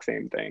exact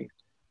same thing.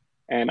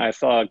 And I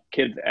saw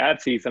kids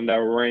at CSUN that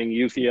were wearing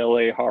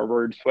UCLA,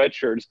 Harvard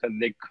sweatshirts because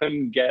they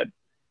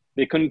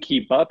couldn't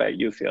keep up at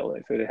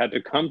UCLA. So they had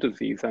to come to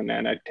CSUN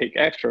and I'd take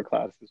extra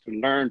classes to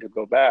learn to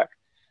go back.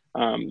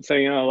 So,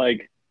 you know,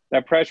 like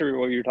that pressure,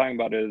 what you're talking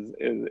about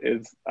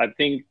is I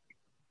think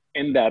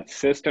in that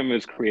system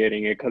is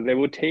creating it, because they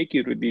would take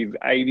you to these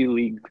Ivy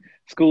League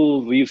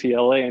schools,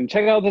 UCLA, and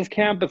check out this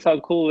campus, how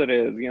cool it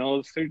is. You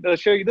know,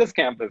 let's show you this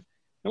campus.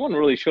 No one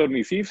really showed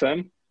me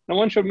CSUN. No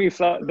one showed me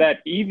that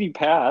easy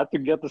path to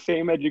get the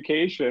same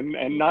education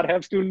and not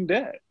have student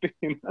debt.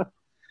 You know,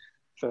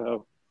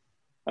 so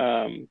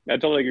I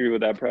totally agree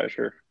with that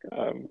pressure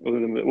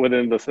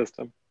within the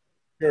system.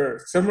 Sure.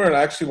 Simran,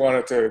 I actually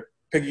wanted to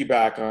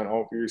piggyback on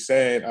what you were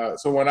saying.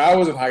 So when I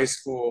was in high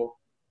school,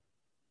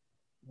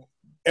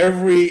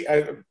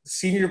 my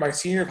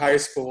senior of high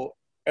school,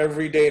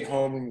 every day at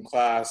homeroom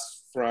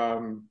class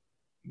from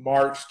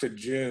March to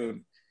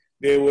June,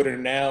 they would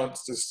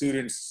announce the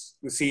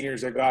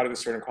seniors that got into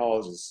certain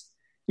colleges.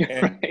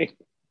 And right.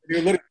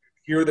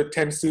 Here are the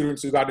 10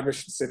 students who got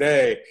admissions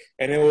today.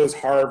 And it was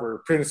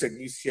Harvard, Princeton,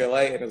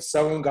 UCLA. And if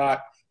someone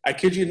I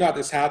kid you not,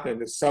 this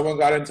happened. If someone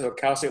got into a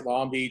Cal State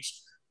Long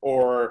Beach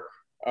or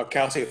a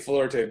Cal State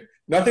Fullerton,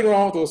 nothing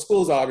wrong with those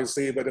schools,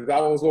 obviously, but if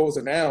that was what was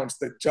announced,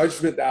 the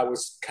judgment that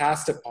was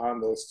cast upon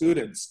those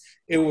students,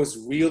 it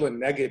was real and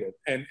negative.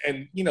 And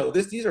you know,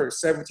 these are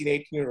 17,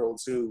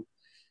 18-year-olds who,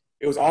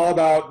 it was all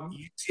about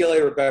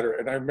UCLA or better.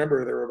 And I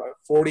remember there were about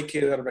 40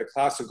 kids out of my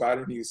class who got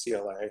into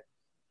UCLA.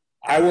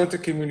 I went to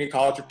community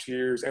college for 2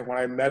 years, and when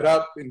I met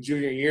up in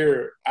junior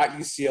year at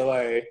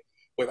UCLA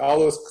with all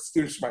those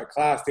students from my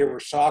class, they were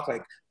shocked,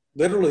 like,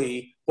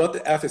 literally, what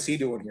the F is he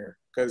doing here?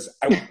 Because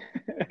I was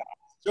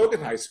joking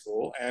in high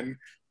school, and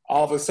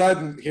all of a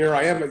sudden, here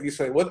I am at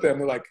UCLA with them.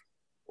 They're like,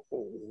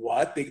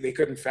 what? They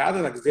couldn't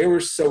fathom that because they were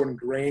so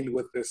ingrained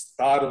with this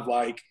thought of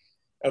like,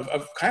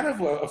 of kind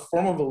of a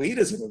form of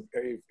elitism,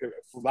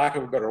 for lack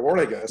of a better word,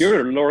 I guess.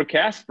 You're a lower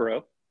caste,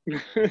 bro.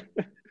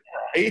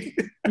 Right?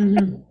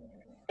 Mm-hmm.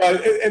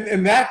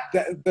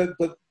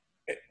 But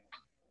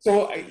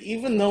so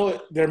even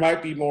though there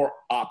might be more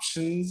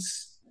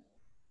options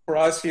for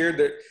us here,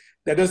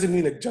 that doesn't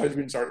mean that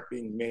judgments aren't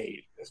being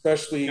made,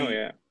 especially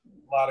a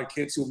lot of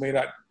kids who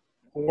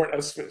weren't,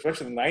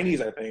 especially in the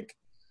 90s, I think,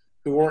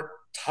 who weren't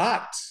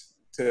taught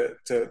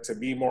to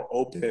be more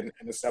open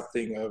and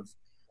accepting of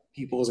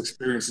people's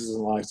experiences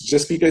in life.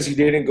 Just because you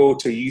didn't go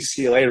to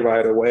UCLA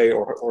right away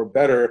or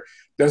better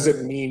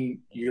doesn't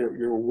mean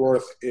your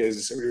worth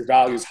is, or your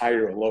value is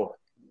higher or lower.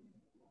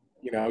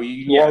 You know,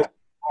 you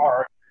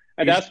are.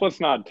 And that's what's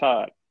not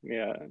taught.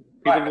 Yeah.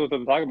 People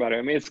don't talk about it.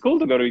 I mean, it's cool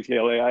to go to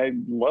UCLA. I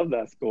love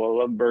that school.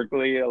 I love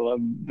Berkeley. I love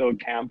the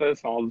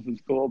campus. All this is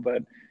cool,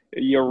 but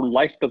your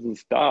life doesn't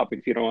stop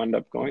if you don't end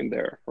up going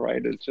there,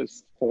 right? It's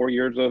just 4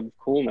 years of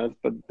coolness,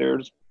 but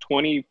there's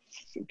 20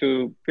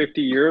 to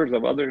 50 years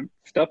of other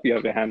stuff you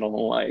have to handle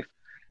in life.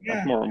 Yeah.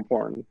 That's more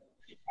important.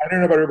 I don't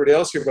know about everybody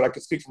else here, but I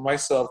can speak for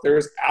myself. There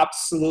is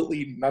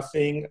absolutely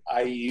nothing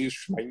I use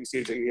from my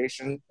UC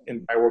education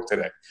in my work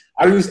today.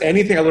 I don't use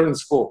anything I learned in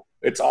school.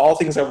 It's all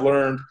things I've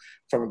learned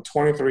from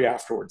 23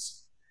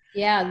 afterwards.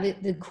 Yeah,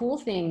 the cool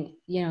thing,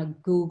 you know,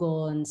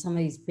 Google and some of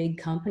these big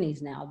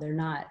companies now, they're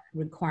not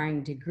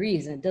requiring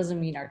degrees. And it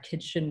doesn't mean our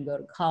kids shouldn't go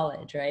to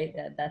college, right?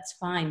 That's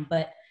fine.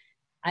 But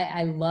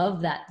I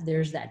love that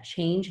there's that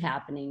change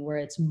happening where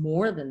it's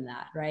more than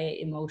that, right?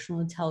 Emotional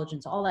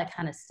intelligence, all that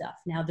kind of stuff.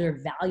 Now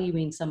they're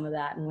valuing some of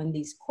that. And when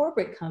these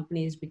corporate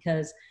companies,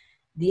 because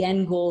the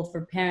end goal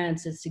for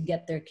parents is to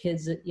get their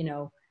kids, you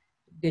know,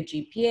 good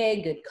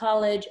GPA, good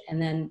college,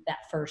 and then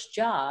that first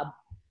job.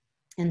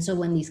 And so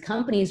when these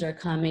companies are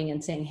coming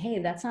and saying, hey,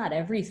 that's not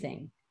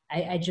everything,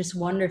 I just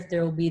wonder if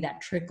there will be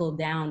that trickle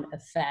down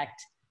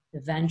effect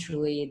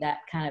eventually that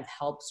kind of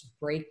helps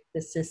break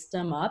the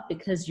system up,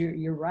 because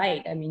you're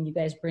right. I mean, you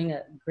guys bring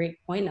a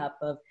great point up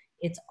of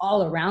it's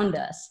all around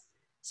us.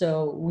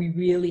 So we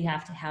really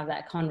have to have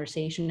that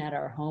conversation at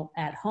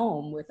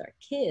home with our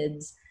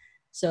kids,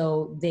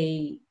 so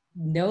they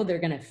know they're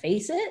going to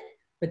face it,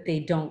 but they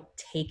don't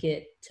take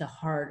it to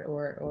heart,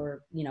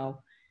 or you know,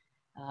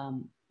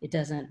 it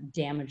doesn't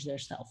damage their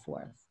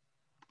self-worth.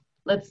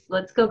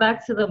 Let's go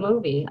back to the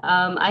movie.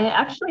 I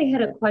actually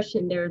had a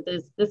question there.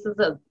 This is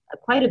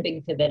quite a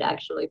big pivot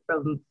actually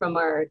from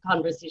our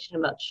conversation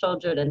about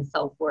children and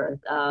self-worth.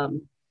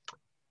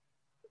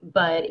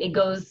 But it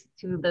goes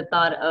to the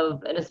thought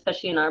of, and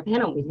especially in our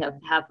panel, we have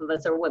half of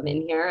us are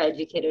women here,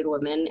 educated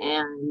women,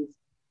 and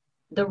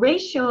the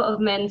ratio of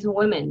men to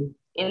women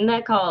in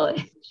that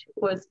college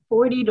was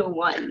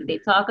 40-1. They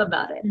talk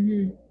about it.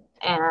 Mm-hmm.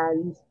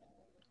 And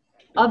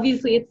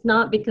obviously it's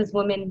not because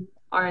women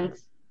aren't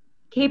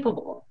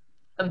capable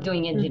of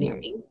doing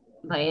engineering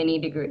by any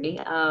degree.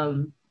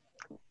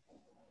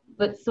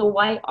 But so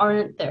why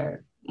aren't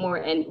there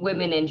more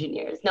women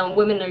engineers? Now,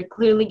 women are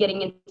clearly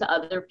getting into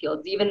other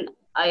fields. Even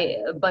I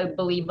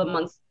believe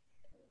amongst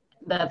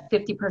the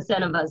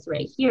 50% of us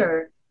right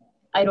here,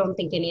 I don't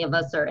think any of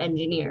us are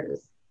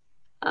engineers.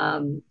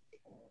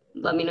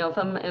 Let me know if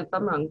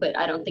I'm wrong, but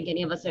I don't think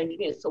any of us are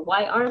engineers. So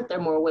why aren't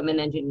there more women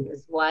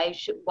engineers? Why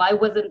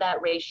wasn't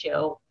that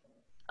ratio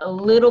a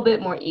little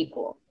bit more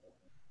equal?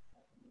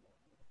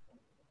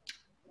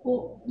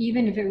 Well,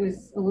 even if it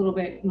was a little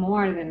bit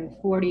more than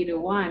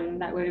 40-1,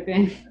 that would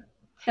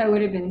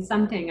have been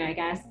something, I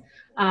guess.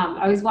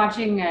 I was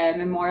watching a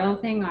memorial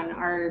thing on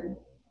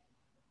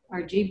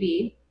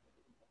RBG.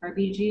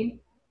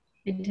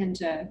 I tend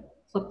to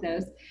flip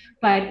those,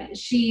 but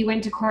she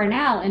went to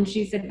Cornell, and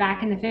she said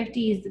back in the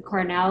 50s,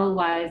 Cornell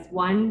was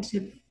 1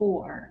 to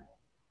 4.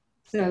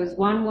 So it was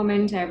one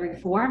woman to every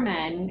 4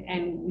 men,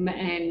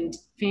 and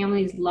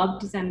families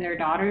loved to send their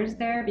daughters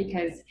there,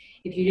 because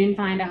if you didn't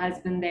find a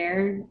husband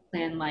there,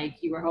 then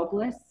like you were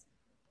hopeless.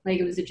 Like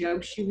it was a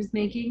joke she was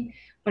making.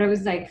 But it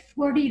was like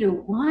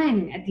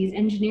 40-1 at these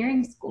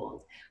engineering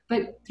schools.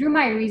 But through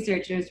my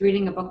research, I was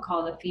reading a book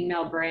called The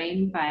Female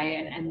Brain by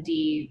an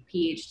MD,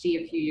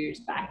 PhD a few years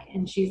back.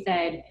 And she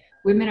said,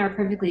 women are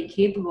perfectly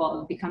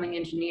capable of becoming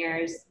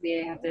engineers.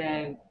 They have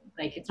to,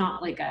 like, it's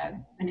not like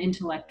an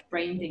intellect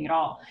brain thing at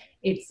all.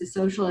 It's the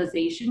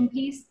socialization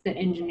piece that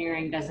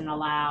engineering doesn't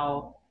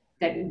allow,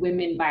 that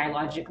women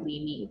biologically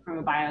need from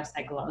a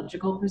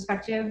biopsychological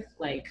perspective.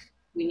 Like,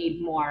 we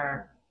need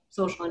more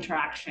social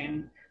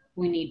interaction.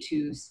 We need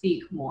to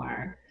speak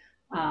more.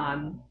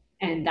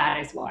 And that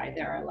is why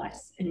there are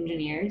less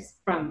engineers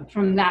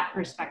from that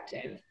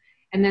perspective.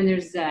 And then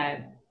there's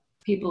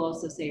people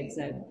also say it's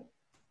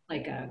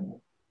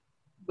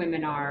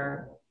women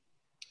are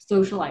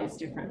socialized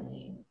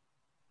differently.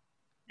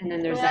 And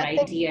then there's that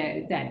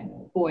idea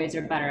that boys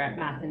are better at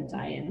math and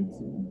science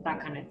and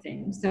that kind of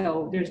thing.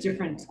 So there's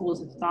different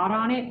schools of thought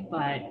on it,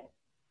 but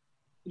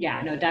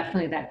yeah, no,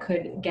 definitely that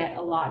could get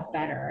a lot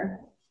better.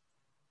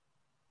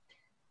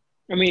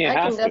 I mean, it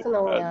has to.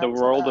 The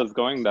world that. is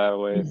going that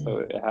way, so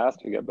it has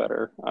to get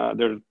better.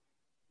 There's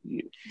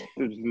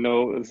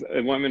no,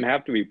 women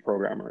have to be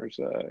programmers.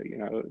 You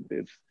know,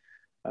 it's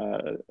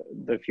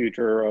the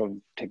future of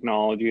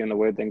technology and the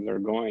way things are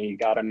going. You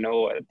got to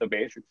know the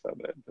basics of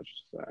it.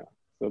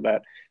 So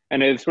that,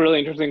 and it's really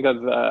interesting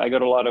because I go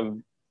to a lot of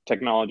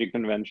technology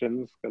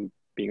conventions, because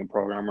being a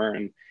programmer,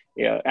 and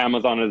yeah,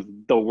 Amazon is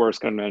the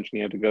worst convention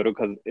you have to go to,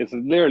 because it's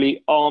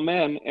literally all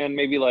men and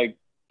maybe like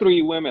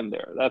 3 women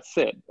there. That's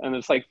it. And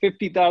it's like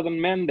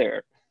 50,000 men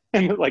there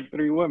and it's like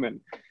 3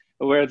 women.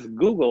 Whereas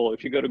Google,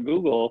 if you go to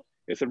Google,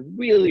 it's a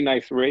really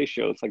nice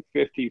ratio. It's like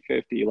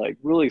 50-50, like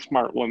really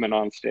smart women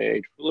on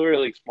stage,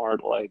 really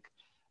smart, like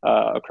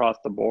across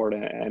the board.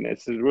 And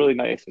it's really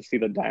nice to see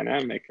the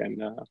dynamic.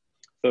 And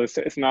so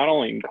it's not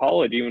only in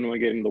college, even when we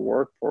get in the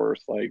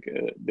workforce, like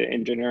the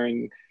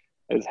engineering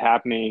is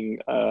happening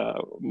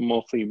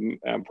mostly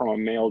from a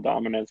male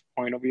dominance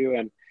point of view.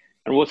 And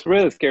what's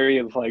really scary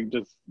is like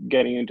just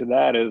getting into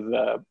that is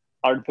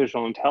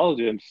artificial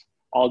intelligence.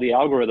 All the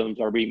algorithms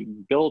are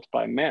being built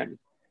by men.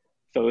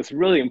 So it's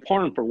really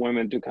important for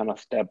women to kind of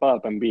step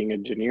up and being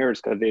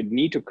engineers, because they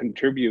need to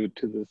contribute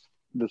to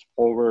this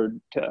forward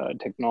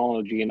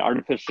technology and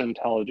artificial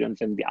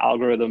intelligence and the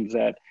algorithms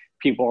that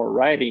people are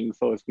writing.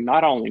 So it's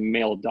not only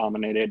male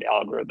dominated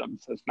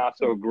algorithms. It's not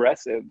so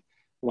aggressive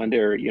when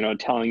they're, you know,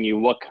 telling you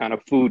what kind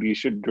of food you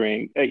should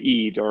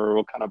eat, or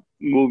what kind of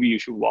movie you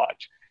should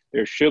watch.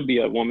 There should be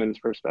a woman's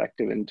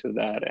perspective into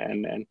that.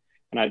 And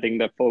I think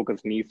that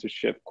focus needs to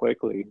shift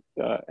quickly.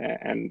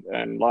 And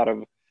a lot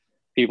of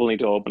people need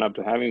to open up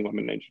to having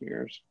women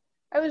engineers.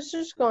 I was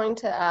just going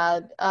to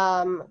add,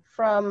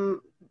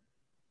 from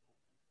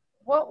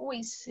what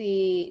we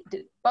see,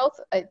 both,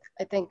 I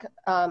think,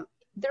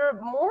 there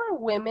are more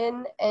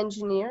women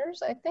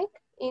engineers, I think,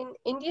 in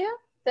India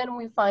than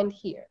we find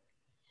here.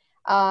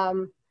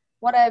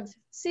 What I've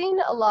seen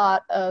a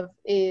lot of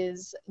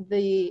is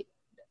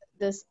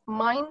this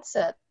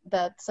mindset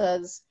that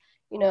says,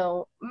 you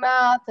know,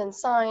 math and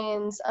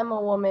science, I'm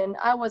a woman,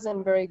 I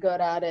wasn't very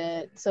good at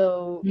it.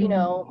 So, you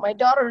know, my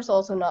daughter's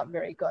also not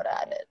very good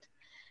at it.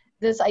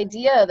 This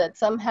idea that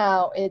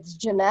somehow it's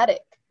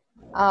genetic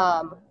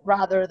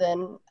rather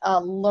than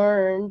a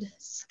learned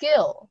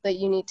skill that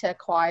you need to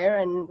acquire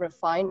and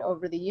refine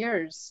over the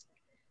years.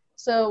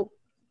 So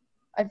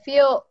I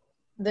feel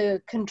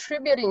the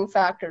contributing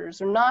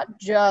factors are not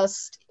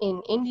just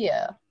in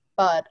India,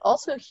 but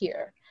also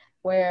here,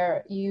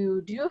 where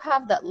you do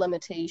have that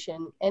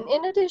limitation. And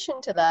in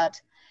addition to that,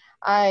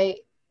 I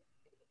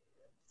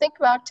think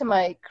back to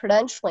my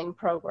credentialing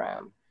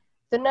program,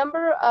 the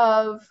number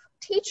of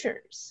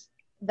teachers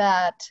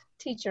that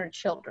teach our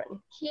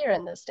children here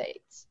in the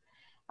States.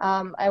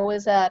 I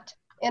was at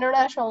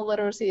International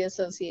Literacy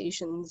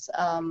Association's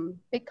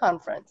big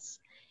conference,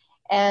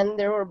 and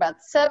there were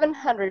about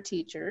 700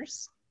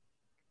 teachers.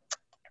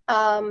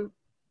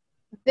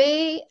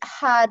 They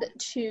had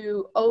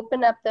to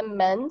open up the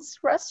men's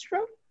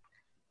restroom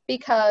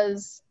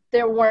because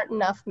there weren't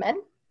enough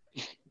men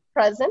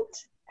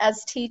present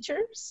as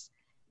teachers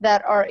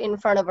that are in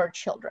front of our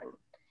children.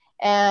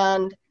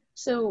 And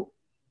so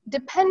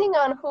depending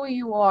on who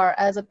you are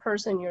as a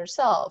person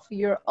yourself,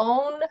 your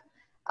own,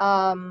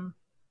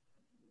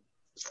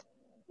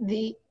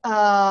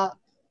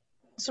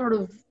 sort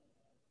of,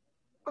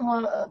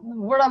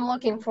 word I'm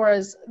looking for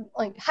is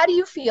like, how do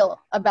you feel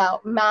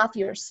about math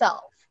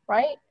yourself,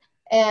 right?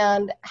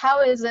 And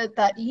how is it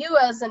that you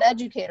as an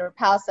educator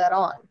pass that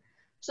on?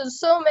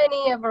 So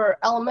many of our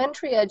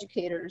elementary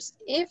educators,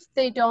 if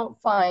they don't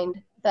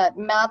find that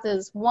math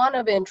is one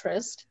of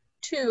interest,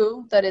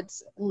 two, that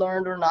it's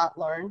learned or not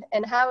learned,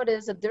 and how it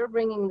is that they're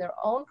bringing their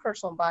own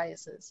personal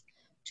biases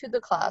to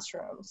the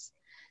classrooms.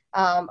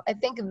 I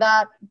think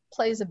that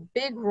plays a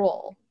big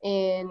role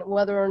in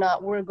whether or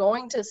not we're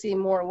going to see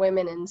more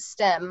women in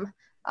STEM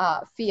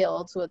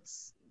fields with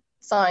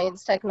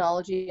science,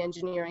 technology,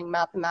 engineering,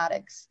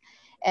 mathematics,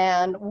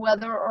 and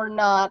whether or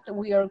not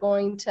we are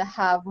going to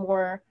have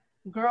more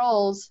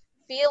girls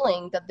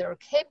feeling that they're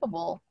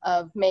capable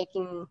of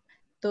making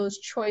those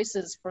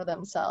choices for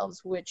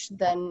themselves, which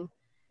then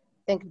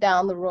I think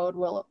down the road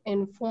will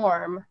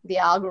inform the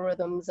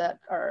algorithms that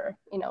are,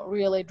 you know,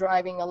 really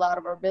driving a lot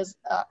of our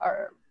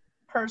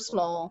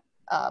personal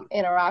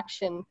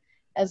interaction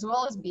as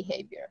well as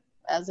behavior,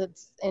 as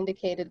it's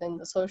indicated in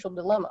the social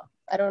dilemma.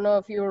 I don't know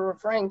if you were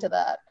referring to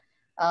that.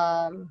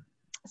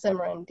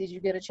 Simran, did you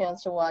get a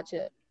chance to watch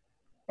it?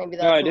 Maybe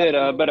that's No, I did,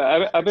 another but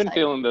I've been type.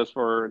 feeling this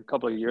for a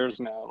couple of years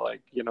now.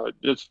 Like, you know,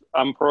 just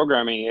I'm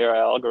programming AI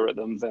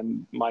algorithms,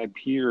 and my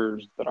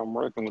peers that I'm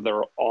working with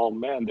are all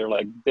men. They're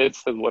like,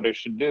 this is what it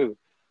should do.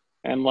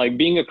 And like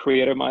being a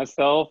creator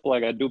myself,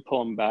 like I do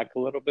pull them back a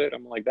little bit.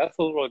 I'm like, that's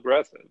a little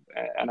aggressive.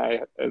 And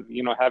I,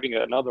 you know, having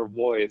another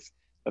voice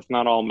that's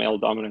not all male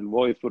dominant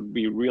voice would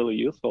be really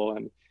useful.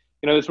 And,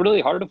 you know, it's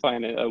really hard to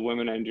find a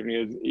women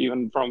engineers,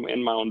 even from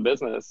in my own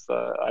business.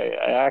 I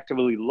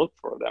actively look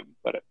for them,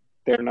 but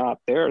they're not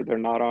there. They're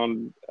not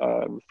on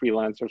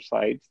freelancer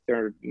sites.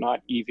 They're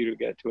not easy to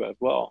get to as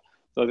well.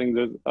 So I think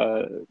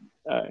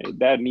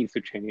that needs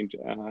to change.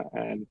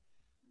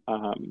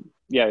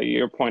 Yeah,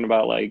 your point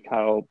about like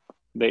how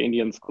the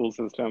Indian school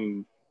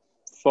system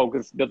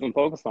doesn't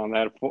focus on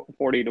that.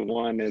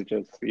 40-1 is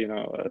just, you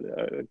know,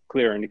 a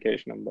clear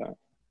indication of that.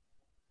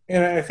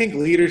 And I think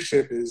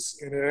leadership is,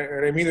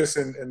 and I mean this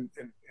in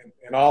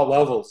all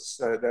levels,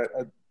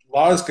 that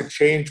laws could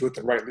change with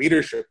the right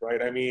leadership,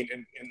 right? I mean,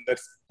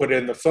 let's put it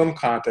in the film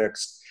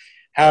context,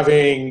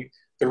 having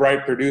the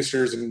right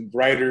producers and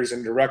writers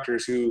and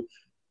directors who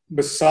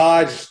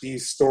massage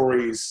these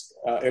stories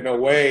in a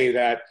way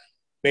that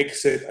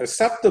makes it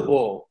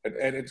acceptable,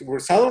 and we're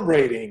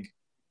celebrating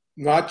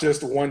not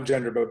just one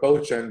gender but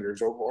both genders,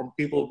 or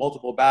people of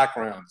multiple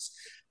backgrounds.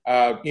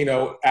 You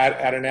know,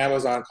 at an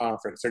Amazon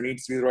conference, there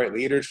needs to be the right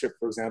leadership,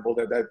 for example,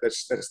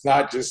 that's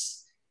not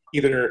just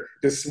either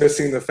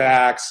dismissing the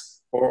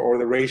facts or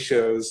the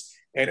ratios,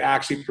 and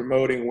actually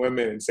promoting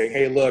women and saying,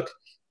 hey, look,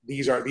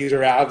 these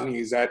are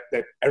avenues that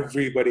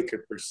everybody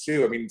could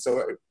pursue. I mean,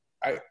 so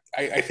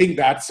I think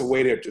that's the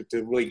way to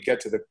really get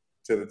to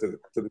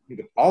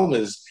the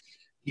problem is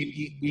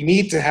you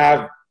need to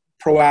have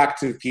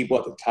proactive people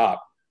at the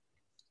top.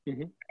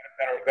 Mm-hmm.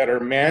 that are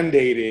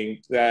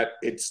mandating that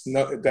it's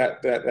not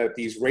that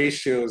these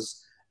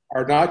ratios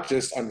are not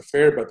just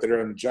unfair, but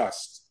they're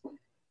unjust.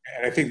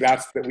 And I think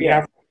that's that we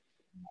have,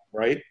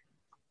 right?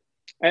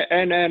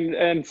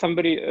 And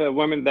somebody,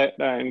 women that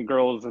and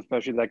girls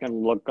especially, that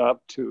can look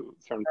up to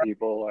certain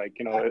people, like,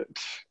 you know,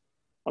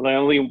 the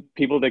only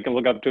people they can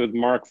look up to is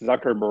Mark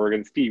Zuckerberg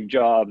and Steve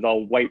Jobs,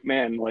 all white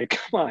men. Like,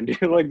 come on,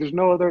 dude. Like, there's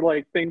no other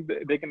like thing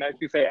that they can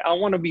actually say, I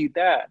want to be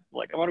that.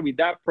 Like, I want to be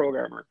that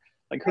programmer.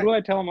 Like, who do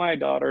I tell my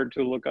daughter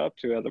to look up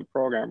to as a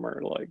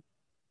programmer? Like,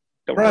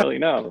 don't really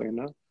know, you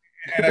know?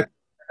 And that's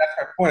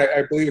my point.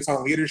 I believe it's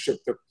on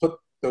leadership to put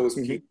those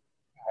people,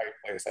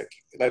 It's like,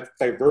 let's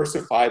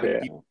diversify the Yeah.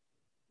 people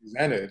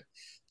presented.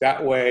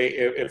 That way,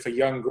 if a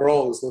young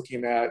girl is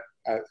looking at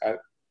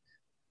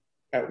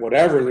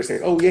whatever, they're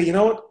saying, oh yeah, you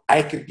know what?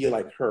 I could be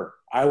like her.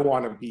 I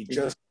want to be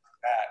just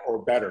that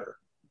or better.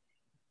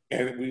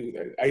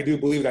 And I do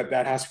believe that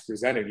has to be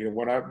presented. You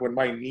know, when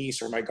my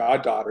niece or my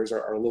goddaughters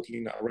are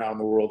looking around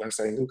the world and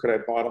saying, who could I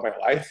model my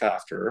life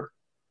after?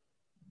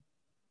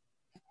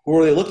 Who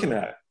are they looking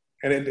at?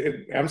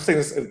 And I'm saying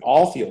this in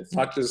all fields,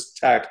 not just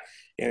tech.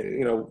 And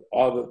you know,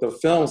 all the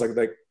films,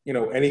 like you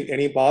know,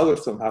 any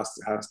Bollywood film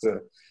has to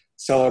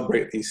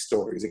celebrate these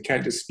stories. It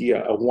can't just be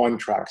a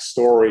one-track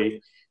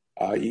story.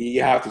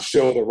 You have to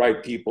show the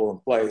right people in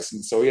place.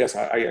 And so, yes,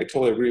 I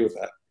totally agree with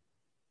that.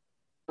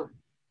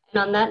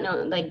 And on that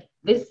note, like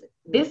this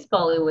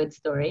Bollywood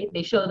story,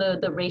 they show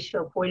the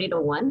ratio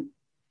 40-1,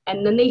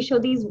 and then they show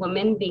these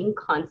women being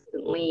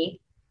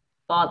constantly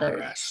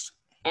bothered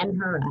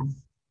and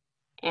harassed.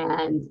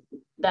 And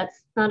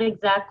that's not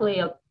exactly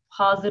a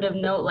positive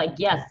note. Like,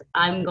 yes,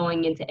 I'm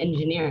going into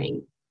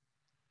engineering.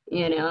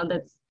 You know,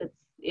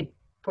 it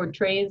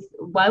portrays,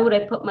 why would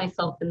I put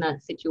myself in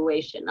that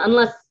situation?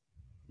 Unless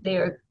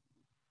they're,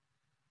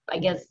 I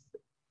guess,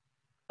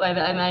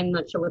 I'm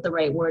not sure what the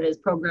right word is.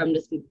 Programmed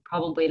is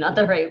probably not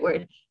the right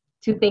word,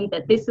 to think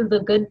that this is a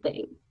good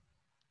thing,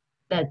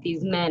 that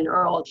these men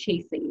are all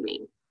chasing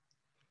me.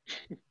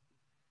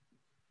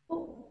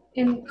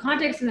 In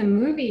context of the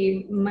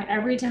movie,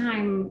 every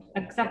time,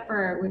 except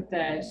for with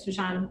the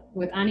Sushant,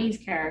 with Ani's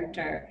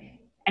character,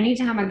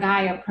 anytime a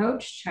guy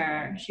approached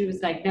her, she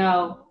was like,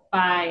 no,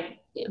 bye,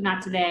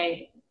 not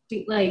today.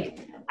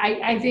 Like,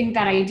 I think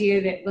that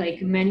idea that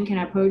like men can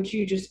approach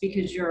you just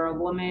because you're a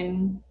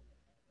woman,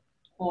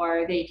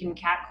 or they can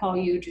catcall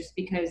you just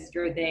because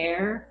you're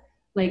there,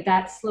 like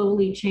that's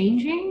slowly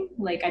changing.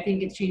 Like I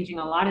think it's changing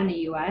a lot in the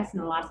US in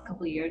the last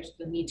couple of years,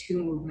 the Me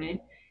Too movement,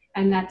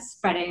 and that's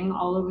spreading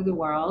all over the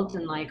world,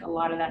 and like a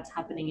lot of that's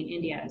happening in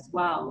India as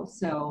well.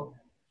 So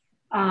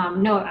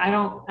no, I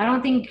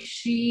don't think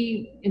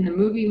she in the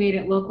movie made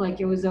it look like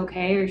it was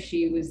okay, or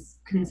she was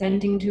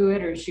consenting to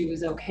it, or she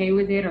was okay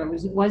with it, or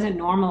wasn't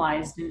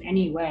normalized in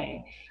any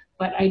way.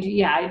 But I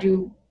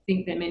do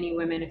think that many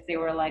women, if they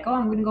were like, oh,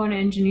 I'm going to go into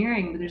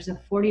engineering, but there's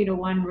a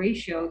 40-1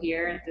 ratio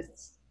here at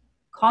this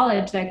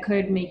college, that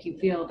could make you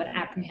feel a bit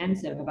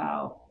apprehensive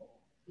about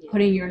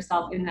putting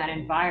yourself in that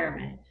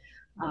environment.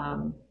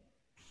 And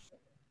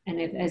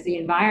as the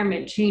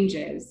environment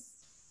changes,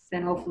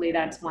 then hopefully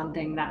that's one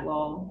thing that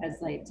will, as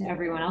like to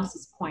everyone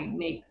else's point,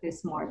 make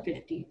this more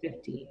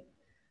 50-50.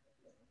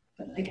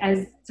 But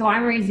like so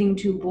I'm raising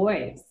two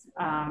boys,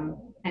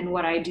 and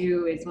what I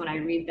do is when I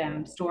read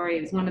them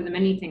stories, one of the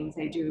many things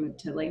I do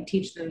to like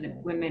teach them that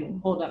women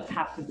hold up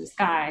half of the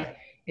sky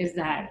is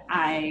that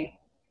I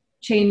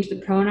change the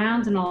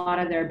pronouns in a lot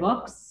of their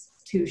books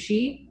to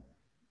she.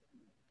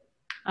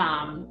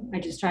 I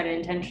just try to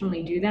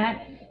intentionally do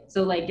that.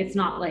 So like, it's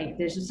not like,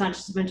 there's just not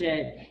just a bunch of,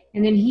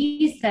 and then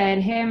he said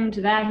him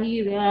to that,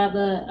 he,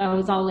 I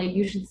was all like,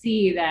 you should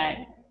see that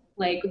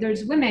like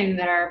there's women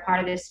that are part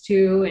of this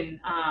too. And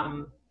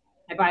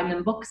I buy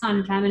them books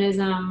on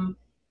feminism.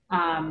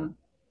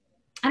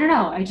 I don't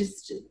know. I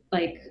just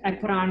like, I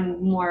put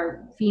on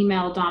more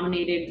female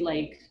dominated,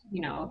 like,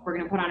 you know, if we're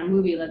going to put on a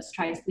movie, let's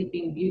try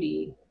Sleeping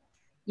Beauty,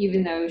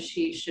 even though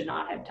she should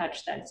not have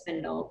touched that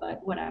spindle, but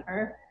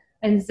whatever.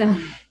 And so,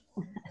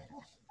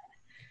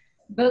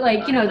 but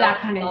like, you know,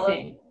 that kind of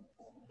thing.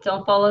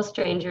 Don't follow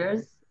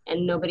strangers,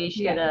 and nobody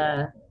should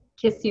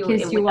kiss you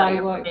without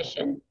your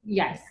permission.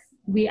 Yes.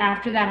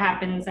 After that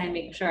happens, I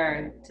make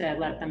sure to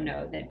let them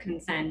know that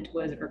consent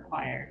was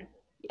required.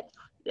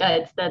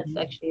 Yes. That's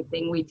actually a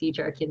thing we teach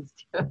our kids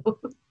too.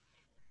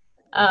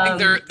 I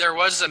think there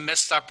was a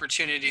missed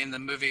opportunity in the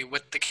movie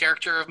with the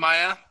character of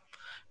Maya,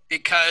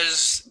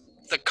 because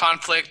the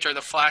conflict or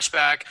the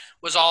flashback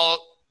was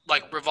all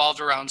like revolved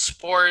around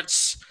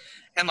sports,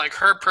 and like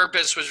her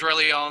purpose was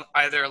really on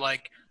either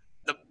like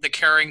the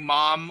caring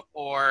mom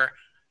or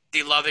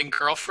the loving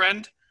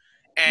girlfriend.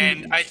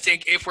 And I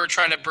think if we're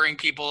trying to bring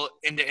people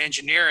into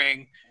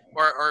engineering,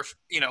 or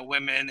you know,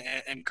 women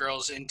and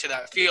girls into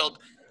that field,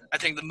 I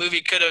think the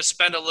movie could have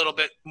spent a little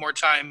bit more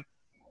time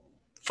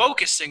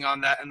focusing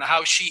on that and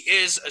how she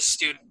is a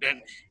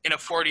student in a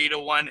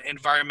 40-1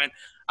 environment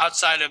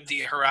outside of the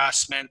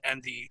harassment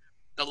and the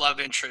love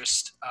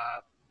interest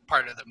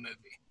part of the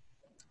movie.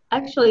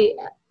 Actually,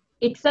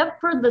 except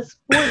for the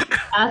sports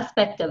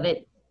aspect of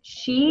it,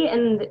 she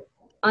and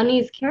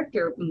Ani's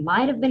character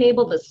might have been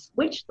able to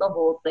switch the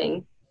whole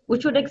thing,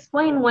 which would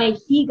explain why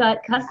he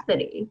got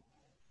custody,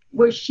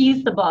 where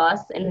she's the boss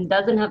and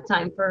doesn't have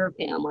time for her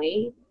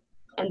family,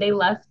 and they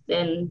left,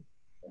 and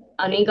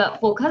Ani got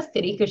full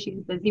custody because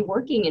she's busy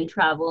working and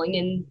traveling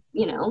and,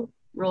 you know,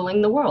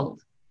 ruling the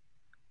world.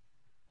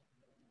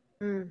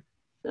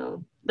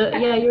 So,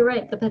 yeah, you're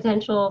right. The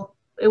potential,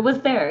 it was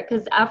there,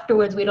 because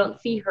afterwards we don't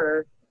see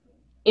her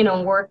in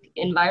a work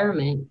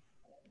environment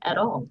at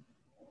all.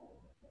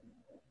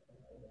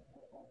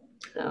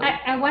 So.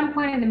 At one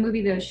point in the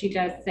movie, though, she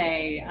does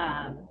say,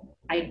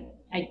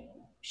 I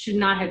should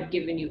not have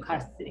given you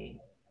custody.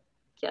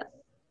 Yes.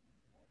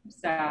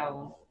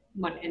 So,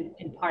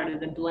 in part of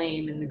the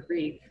blame and the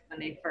grief when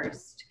they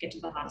first get to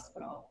the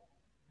hospital.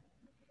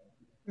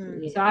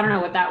 Mm. So I don't know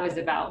what that was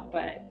about,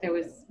 but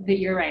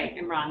you're right,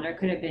 Imran. There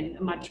could have been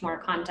much more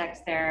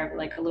context there,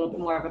 like a little bit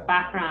more of a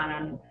background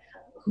on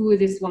who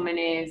this woman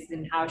is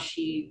and how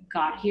she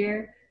got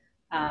here.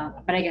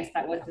 But I guess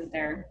that wasn't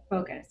their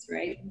focus,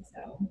 right?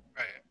 So.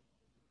 Right.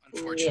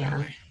 Yeah.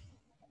 Unfortunately.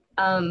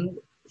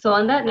 So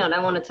on that note, I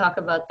want to talk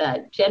about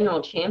that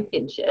general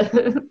championship,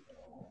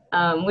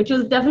 which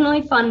was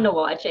definitely fun to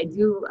watch.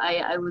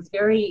 I was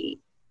very,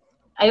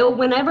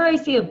 whenever I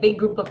see a big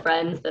group of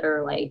friends that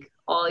are like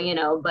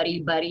all, buddy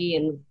buddy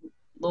and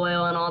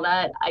loyal and all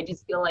that, I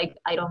just feel like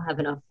I don't have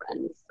enough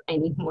friends. I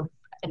need more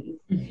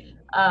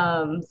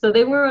friends. So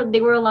they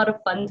were a lot of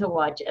fun to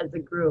watch as a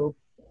group.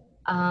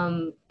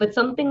 But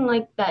something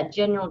like that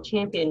general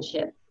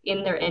championship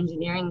in their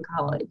engineering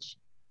college,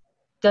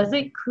 does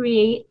it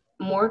create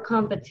more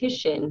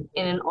competition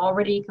in an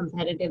already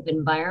competitive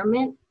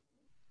environment,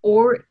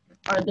 or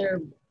are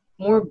there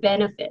more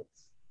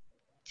benefits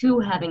to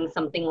having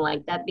something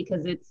like that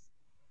because it's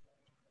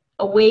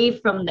away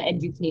from the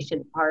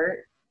education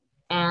part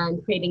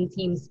and creating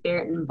team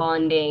spirit and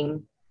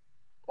bonding?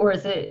 Or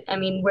is it, I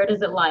mean, where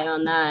does it lie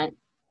on that,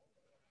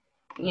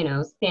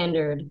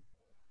 standard?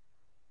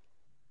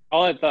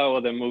 All I thought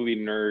was the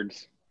movie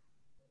Nerds.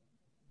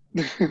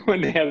 When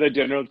they have the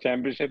general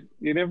championship.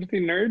 You never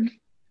seen Nerds?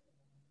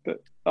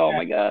 Oh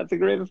my God, it's the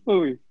greatest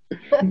movie.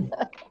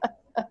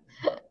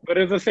 But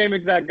it's the same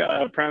exact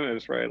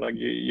premise, right? Like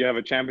you have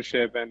a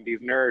championship and these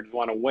nerds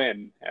want to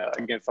win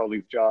against all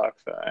these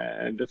jocks.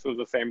 And this was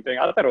the same thing.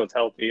 I thought it was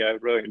healthy. I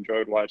really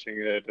enjoyed watching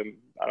it. And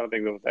I don't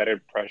think there was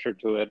added pressure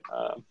to it.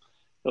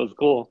 It was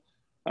cool.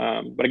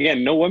 But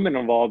again, no women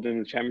involved in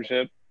the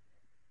championship.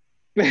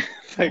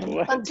 It's like,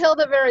 what? Until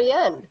the very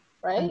end,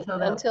 right? Until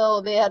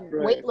Until they had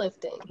Right.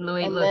 weightlifting. The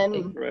And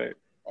weightlifting. then Right.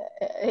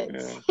 it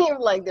Yeah. seemed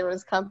like there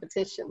was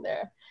competition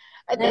there.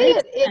 I That think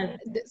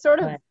makes it sort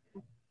Go of ahead.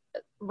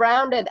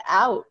 rounded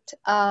out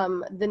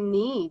the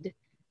need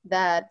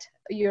that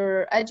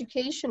your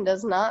education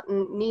does not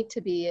need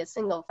to be a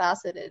single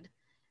faceted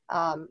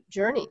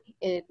journey.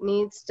 It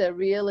needs to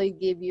really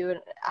give you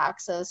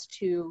access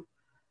to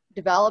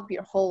develop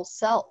your whole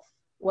self,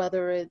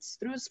 whether it's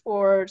through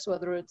sports,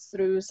 whether it's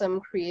through some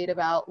creative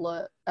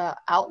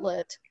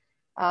outlet.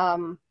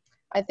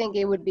 I think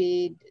it would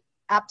be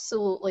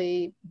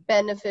absolutely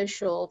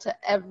beneficial to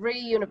every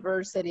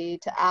university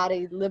to add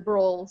a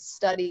liberal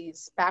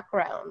studies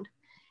background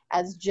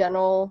as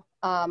general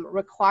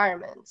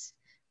requirements,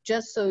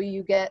 just so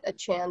you get a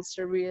chance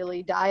to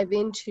really dive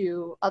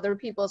into other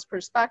people's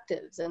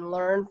perspectives and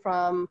learn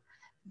from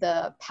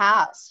the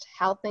past,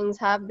 how things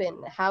have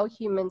been, how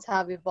humans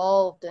have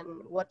evolved,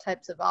 and what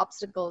types of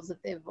obstacles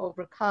that they've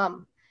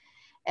overcome,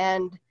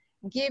 and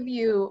give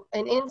you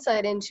an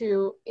insight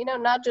into,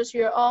 not just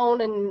your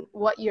own and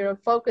what your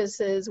focus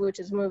is, which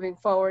is moving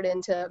forward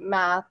into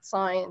math,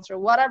 science, or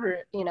whatever,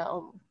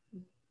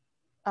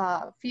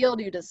 field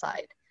you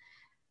decide,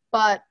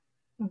 but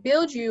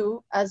build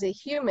you as a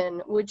human,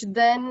 which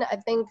then I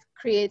think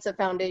creates a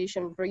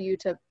foundation for you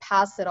to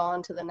pass it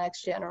on to the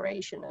next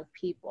generation of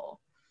people.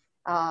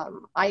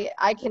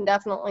 I can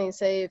definitely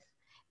say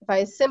if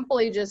I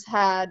simply just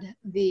had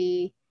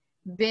the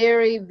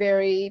very,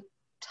 very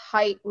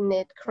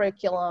tight-knit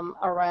curriculum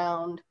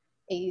around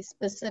a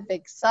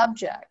specific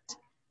subject,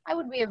 I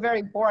would be a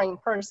very boring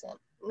person.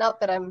 Not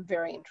that I'm a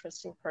very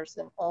interesting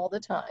person all the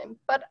time,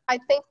 but I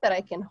think that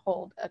I can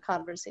hold a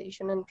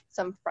conversation and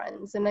some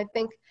friends. And I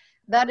think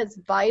that is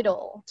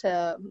vital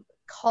to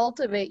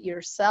cultivate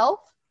yourself,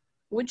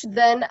 which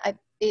then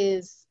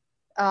is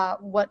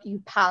what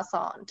you pass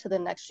on to the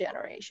next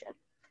generation.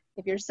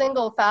 If you're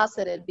single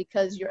faceted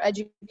because your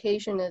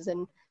education is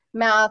in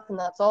math and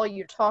that's all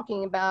you're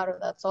talking about or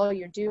that's all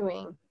you're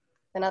doing,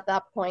 then at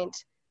that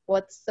point,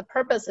 what's the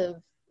purpose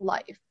of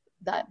life?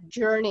 That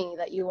journey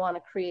that you want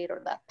to create,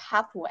 or that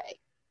pathway?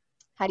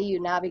 How do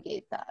you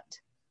navigate that?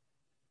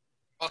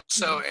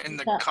 Also, in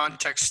the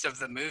context of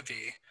the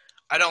movie,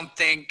 I don't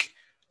think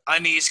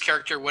Ani's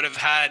character would have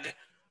had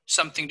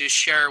something to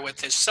share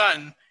with his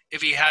son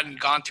if he hadn't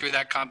gone through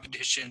that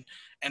competition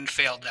and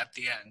failed at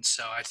the end.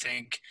 So I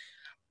think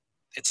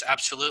it's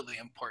absolutely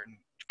important,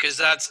 because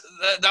that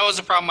was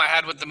the problem I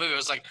had with the movie. I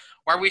was like,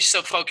 why are we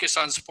so focused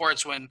on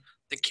sports when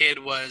the kid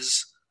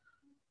was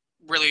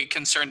really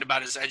concerned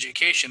about his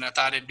education? I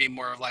thought it'd be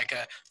more of like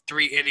a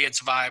Three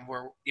Idiots vibe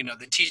where,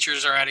 the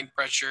teachers are adding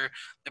pressure,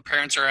 the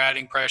parents are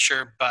adding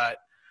pressure, but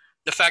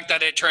the fact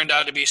that it turned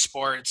out to be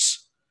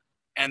sports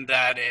and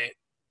that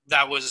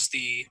was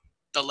the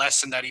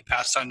lesson that he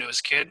passed on to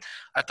his kid,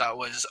 I thought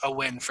was a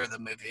win for the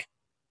movie.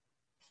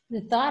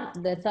 The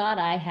thought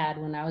I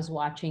had when I was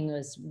watching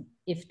was,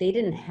 if they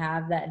didn't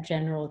have that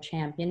general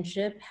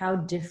championship, how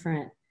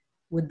different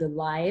would the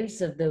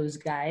lives of those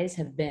guys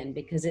have been?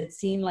 Because it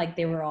seemed like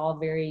they were all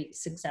very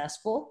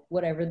successful,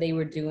 whatever they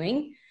were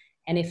doing.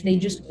 And if they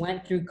just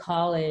went through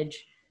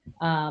college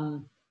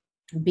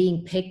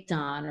being picked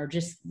on, or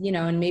just,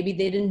 and maybe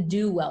they didn't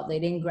do well, they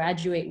didn't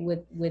graduate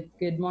with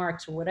good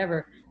marks or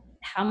whatever,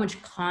 how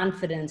much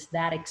confidence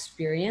that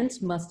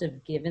experience must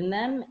have given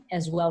them,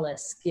 as well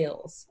as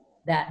skills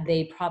that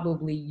they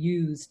probably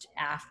used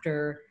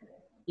after,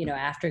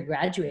 after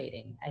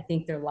graduating. I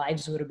think their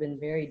lives would have been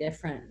very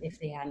different if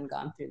they hadn't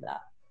gone through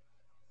that.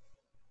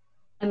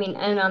 I mean,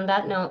 and on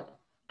that note,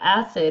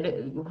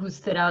 Acid, who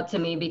stood out to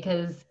me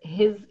because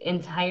his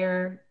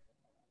entire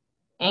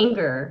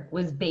anger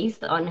was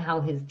based on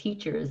how his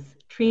teachers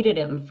treated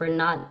him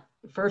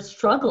for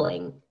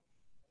struggling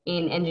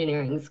in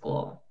engineering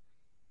school.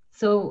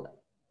 So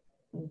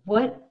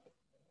where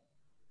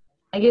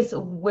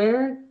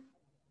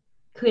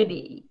could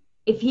he,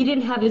 if he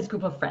didn't have his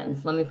group of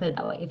friends, let me put it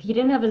that way, if he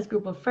didn't have his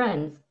group of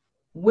friends,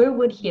 where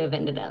would he have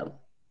ended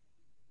up?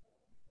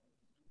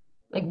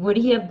 Like, would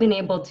he have been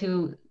able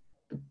to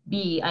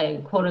be,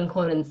 quote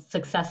unquote, and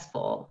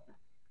successful?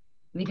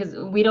 Because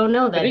we don't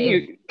know that.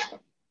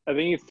 I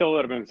think he still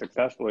would have been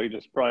successful. He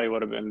just probably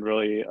would have been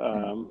really,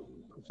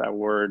 what's that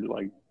word?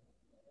 Like,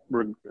 he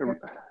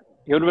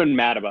would have been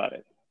mad about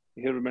it.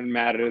 He would have been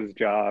mad at his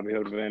job. He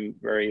would have been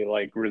very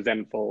like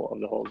resentful of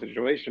the whole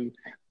situation.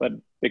 But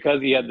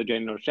because he had the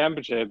Jane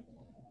Championship,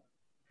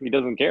 he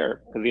doesn't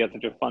care because he had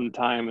such a fun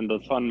time, and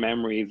those fun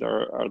memories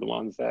are the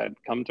ones that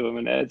come to him.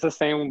 And it's the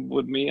same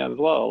with me as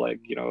well. Like,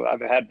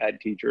 I've had bad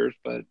teachers,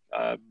 but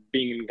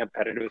being in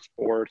competitive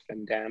sports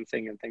and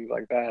dancing and things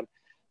like that,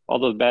 all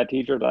those bad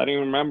teachers, I don't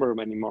even remember them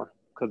anymore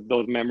because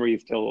those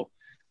memories still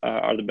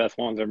are the best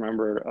ones I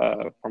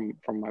remember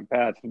from my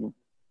past.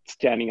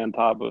 Standing on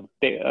top of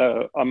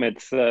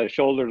Amit's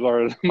shoulders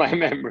are my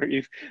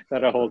memories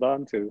that I hold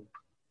on to.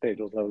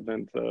 Tejal's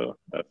husband, so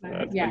that's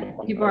yeah.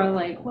 People are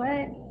like,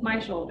 "What? My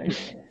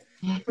shoulders."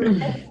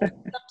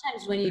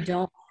 Sometimes when you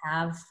don't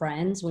have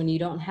friends, when you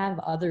don't have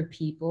other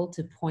people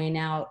to point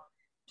out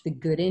the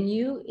good in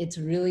you, it's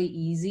really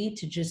easy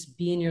to just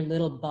be in your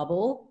little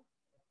bubble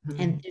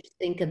and just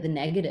think of the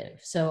negative.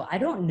 So I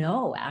don't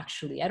know,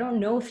 actually. I don't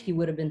know if he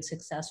would have been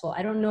successful.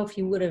 I don't know if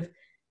he would have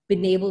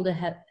been able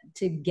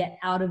to get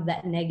out of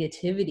that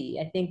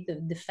negativity. I think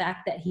the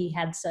fact that he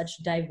had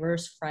such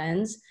diverse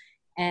friends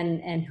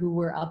and who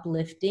were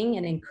uplifting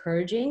and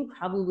encouraging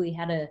probably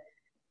had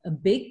a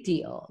big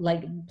deal,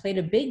 like played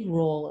a big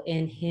role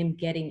in him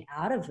getting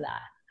out of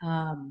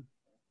that.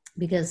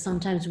 Because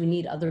sometimes we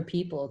need other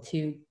people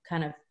to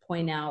kind of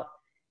point out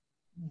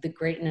the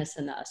greatness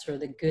in us or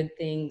the good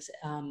things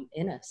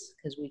in us,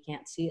 because we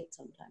can't see it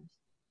sometimes.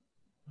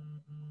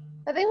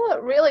 I think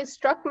what really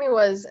struck me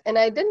was, and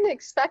I didn't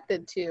expect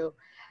it to,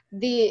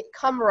 the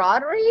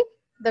camaraderie,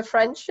 the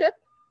friendship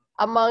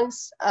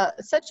amongst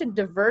such a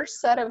diverse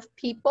set of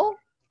people,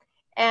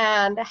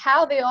 and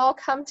how they all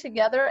come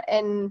together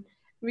and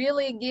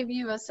really give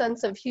you a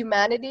sense of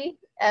humanity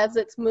as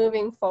it's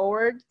moving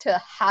forward to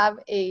have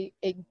a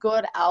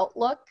good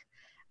outlook.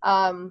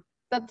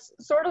 That's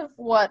sort of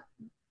what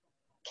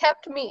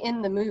kept me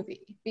in the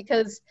movie,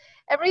 because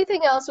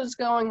everything else was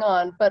going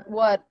on, but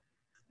what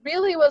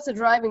really was a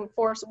driving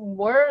force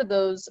were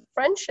those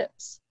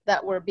friendships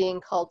that were being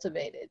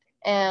cultivated.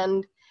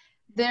 And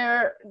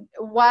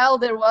while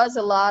there was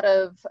a lot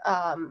of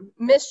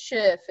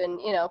mischief and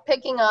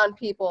picking on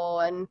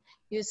people, and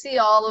you see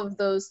all of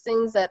those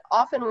things that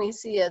often we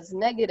see as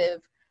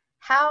negative,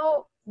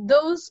 how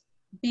those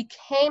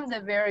became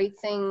the very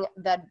thing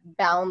that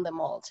bound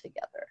them all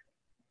together.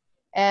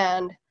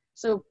 And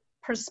so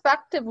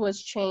perspective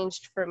was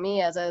changed for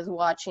me as I was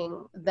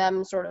watching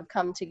them sort of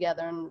come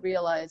together and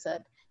realize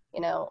that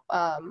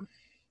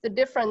the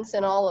difference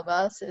in all of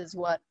us is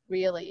what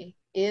really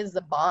is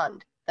the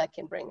bond that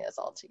can bring us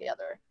all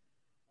together.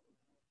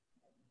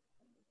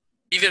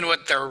 Even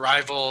with their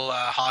rival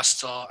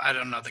Hostel, I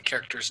don't know the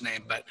character's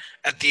name, but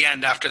at the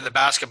end after the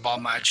basketball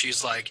match,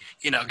 he's like,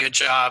 good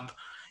job.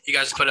 You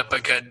guys put up a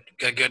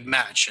good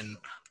match, and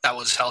that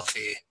was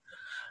healthy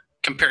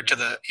compared to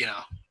the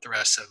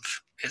rest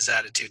of his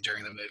attitude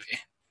during the movie.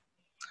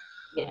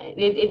 Yeah,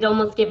 it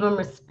almost gave them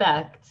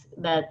respect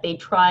that they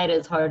tried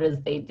as hard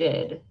as they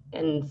did.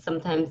 And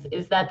sometimes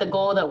is that the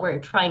goal that we're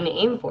trying to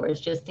aim for,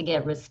 is just to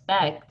get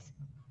respect,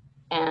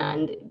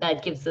 and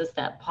that gives us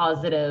that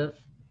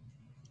positive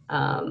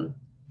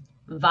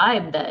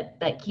vibe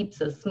that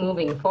keeps us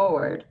moving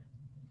forward.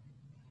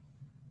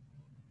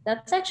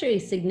 That's actually a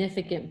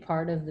significant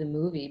part of the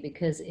movie,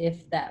 because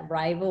if that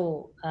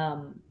rival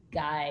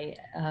guy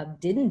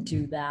didn't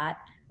do that,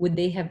 would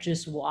they have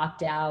just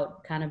walked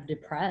out kind of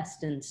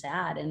depressed and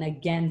sad and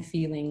again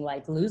feeling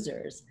like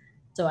losers?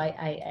 So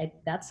I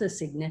that's a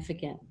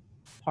significant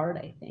part,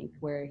 I think,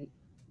 where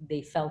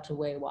they felt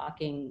away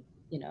walking,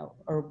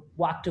 or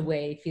walked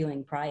away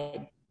feeling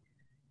pride.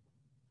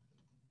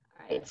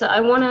 All right, so I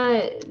want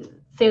to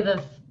say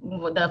the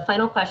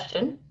final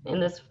question in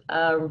this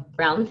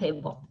round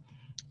table.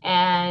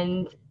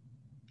 And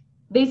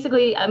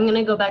basically, I'm going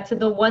to go back to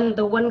the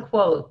one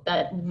quote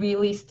that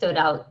really stood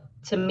out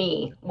to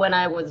me when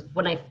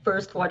I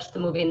first watched the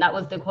movie, and that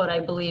was the quote, I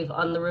believe,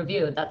 on the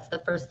review. That's the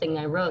first thing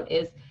I wrote,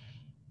 is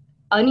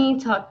when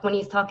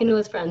he's talking to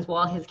his friends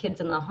while his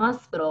kid's in the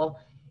hospital,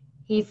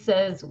 he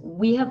says,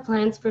 "We have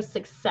plans for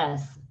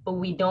success, but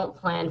we don't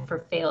plan for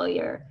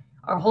failure."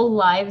 our whole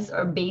lives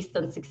are based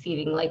on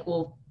succeeding. Like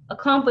we'll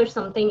accomplish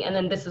something and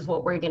then this is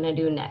what we're going to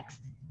do next.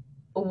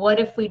 But what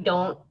if we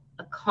don't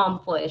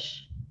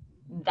accomplish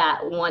that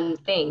one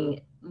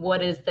thing?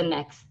 What is the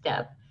next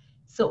step?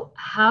 So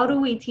how do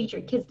we teach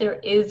our kids there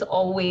is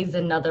always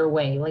another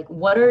way? Like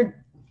what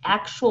are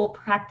actual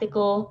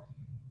practical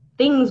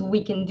things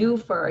we can do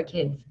for our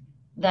kids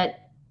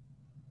that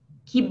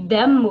keep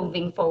them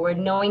moving forward,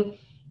 knowing,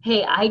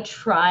 hey, I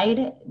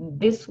tried,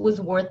 this was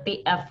worth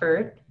the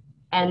effort,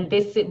 and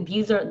this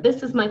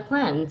is my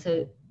plan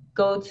to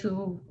go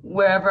to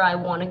wherever I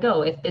want to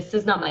go. If this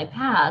is not my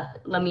path,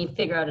 let me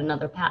figure out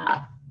another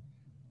path.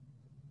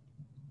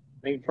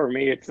 I think for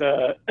me, it's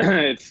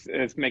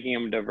it's making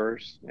them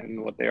diverse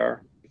in what they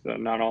are. So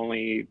not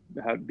only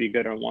have to be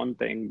good at one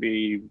thing,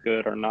 be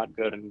good or not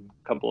good in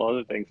a couple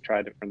other things.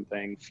 Try different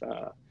things.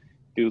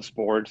 Do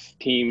sports.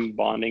 Team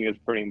bonding is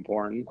pretty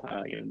important.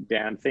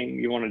 Dancing.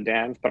 You want to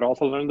dance, but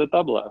also learn the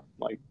tabla.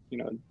 Like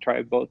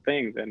try both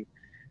things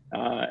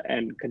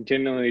and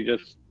continually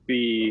just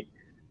be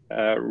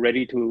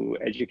ready to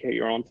educate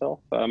your own self.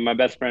 My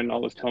best friend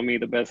always told me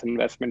the best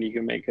investment you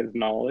can make is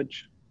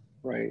knowledge,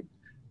 right?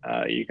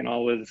 You can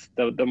always,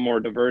 the more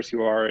diverse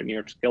you are in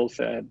your skill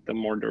set, the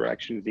more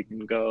directions you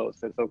can go.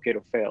 So it's okay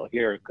to fail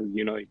here because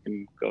you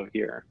can go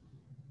here.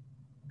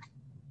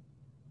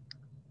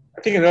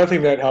 I think another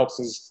thing that helps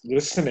is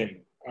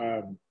listening,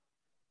 and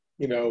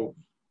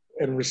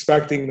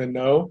respecting the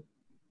no.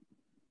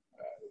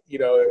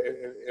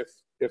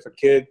 If a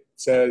kid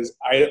says,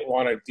 I don't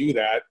want to do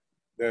that,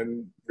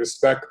 then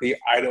respect the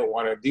I don't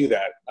want to do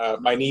that.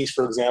 My niece,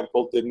 for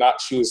example,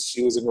 she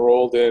was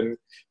enrolled in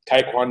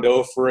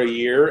Taekwondo for a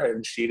year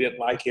and she didn't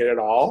like it at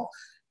all.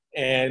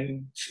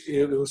 And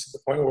it was to the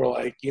point where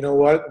like, you know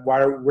what,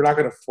 we're not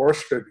going to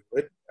force her to do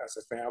it as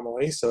a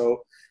family.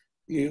 So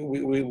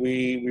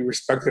we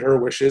respected her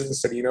wishes and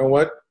said, you know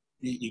what,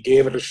 you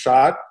gave it a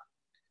shot.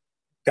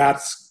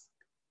 That's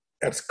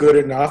good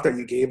enough that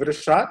you gave it a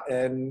shot,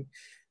 and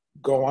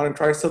go on and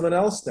try something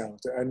else now.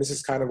 And this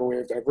is kind of a way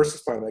of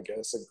diversifying, I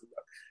guess.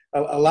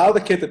 Allow the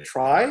kid to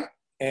try,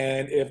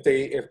 and if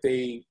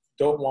they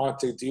don't want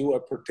to do a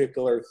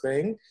particular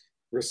thing,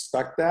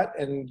 respect that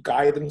and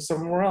guide them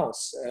somewhere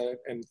else,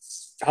 and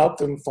help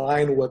them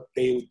find what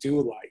they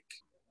do like.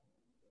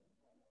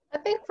 I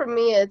think for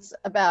me, it's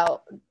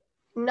about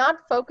not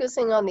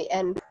focusing on the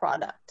end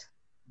product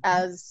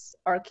as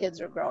our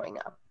kids are growing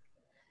up.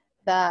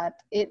 That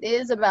it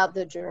is about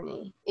the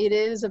journey. It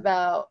is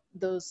about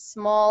those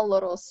small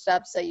little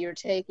steps that you're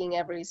taking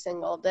every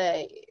single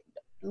day.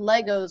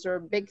 Legos are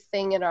a big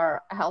thing in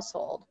our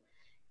household.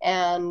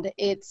 And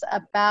it's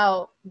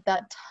about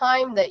that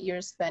time that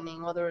you're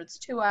spending, whether it's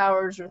 2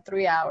 hours or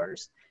 3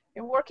 hours,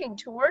 you're working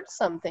towards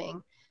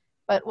something.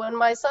 But when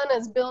my son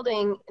is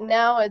building,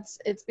 now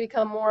it's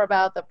become more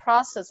about the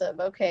process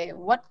of, okay,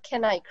 what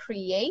can I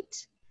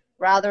create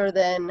rather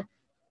than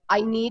I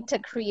need to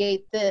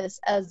create this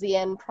as the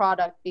end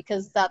product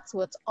because that's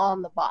what's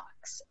on the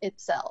box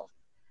itself.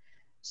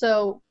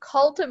 So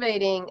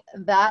cultivating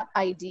that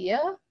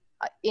idea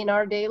in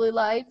our daily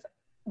life,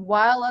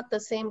 while at the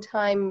same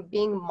time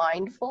being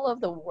mindful of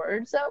the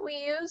words that we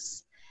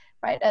use,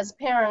 right? As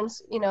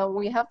parents,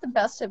 we have the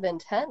best of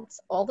intents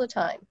all the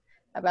time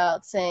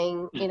about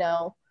saying,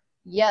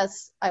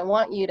 yes, I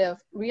want you to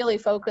really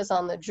focus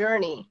on the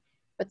journey.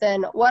 But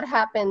then what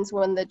happens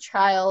when the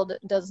child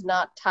does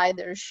not tie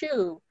their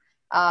shoe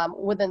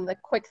within the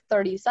quick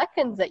 30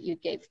 seconds that you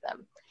gave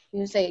them?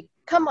 You say,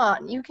 come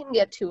on, you can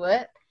get to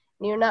it.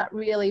 And you're not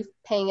really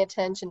paying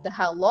attention to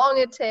how long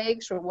it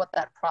takes or what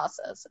that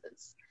process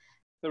is.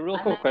 The real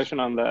cool question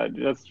on that,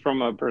 just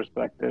from a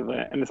perspective,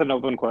 and it's an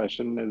open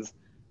question, is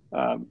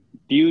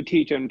do you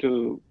teach them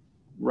to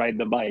ride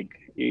the bike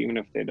even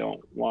if they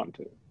don't want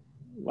to?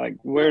 Like,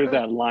 where's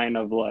that line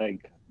of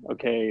like,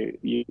 okay,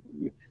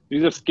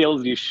 these are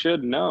skills you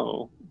should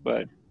know,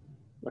 but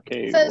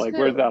okay, like,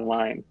 where's that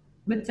line?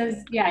 But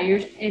says, yeah,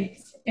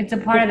 it's a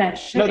part of that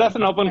shitting. No, that's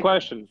an open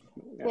question.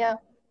 Yeah.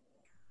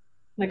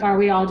 Like, are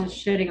we all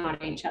just shitting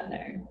on each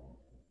other?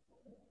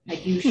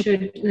 Like you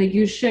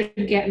should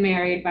get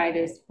married by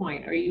this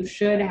point, or you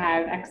should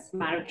have X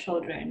amount of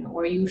children,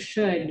 or you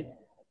should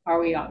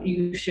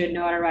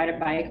know how to ride a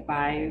bike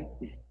by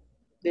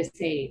this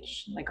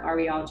age. Like, are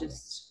we all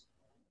just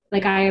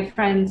like, I have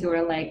friends who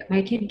are like,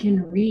 my kid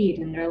can read,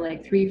 and they're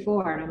like 3,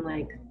 4, and I'm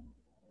like,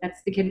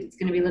 that's the kid that's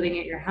going to be living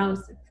at your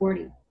house at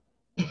 40.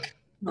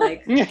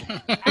 Like,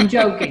 I'm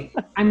joking.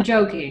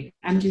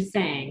 I'm just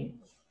saying,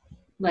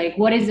 like,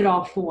 what is it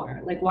all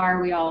for? Like, why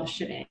are we all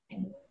shitting?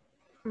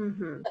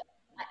 Mm-hmm.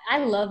 I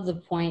love the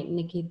point,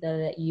 Nikita,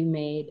 that you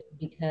made,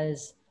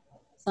 because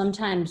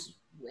sometimes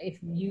if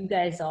you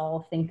guys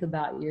all think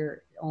about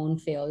your own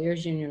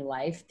failures in your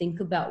life,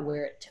 think about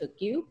where it took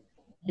you.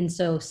 And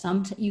so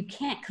you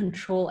can't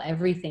control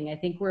everything. I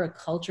think we're a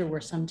culture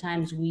where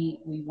sometimes we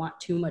want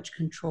too much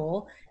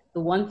control. The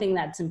one thing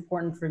that's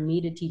important for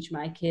me to teach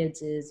my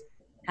kids is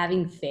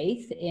having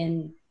faith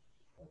in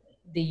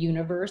the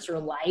universe or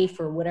life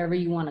or whatever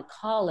you want to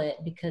call it,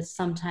 because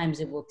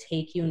sometimes it will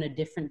take you in a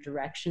different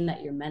direction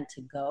that you're meant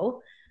to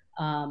go.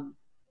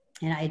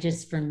 And I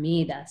just, for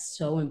me, that's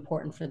so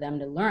important for them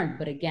to learn.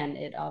 But again,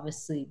 it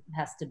obviously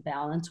has to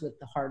balance with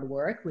the hard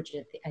work, which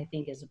I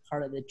think is a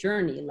part of the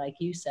journey, like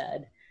you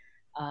said.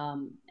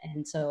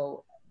 And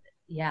so,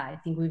 yeah, I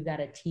think we've got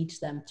to teach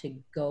them to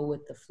go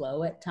with the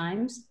flow at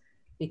times,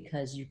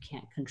 because you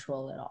can't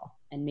control it all.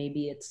 And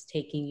maybe it's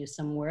taking you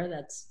somewhere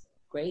that's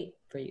great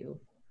for you.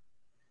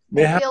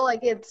 I feel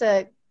like it's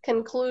a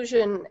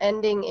conclusion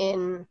ending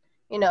in,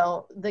 you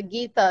know, the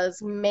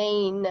Gita's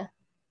main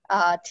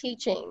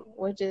teaching,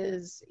 which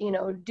is, you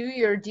know, do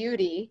your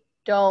duty.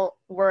 Don't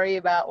worry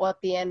about what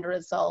the end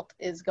result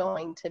is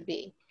going to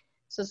be.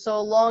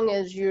 So long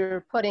as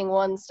you're putting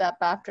one step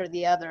after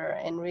the other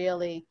and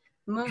really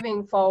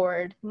moving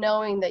forward,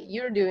 knowing that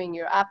you're doing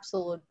your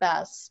absolute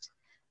best,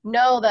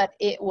 know that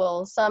it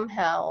will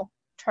somehow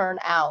turn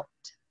out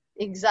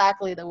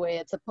exactly the way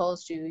it's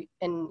supposed to,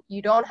 and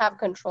you don't have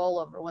control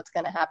over what's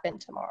going to happen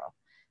tomorrow.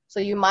 So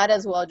you might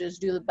as well just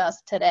do the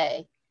best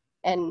today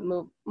and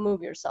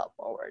move yourself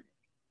forward.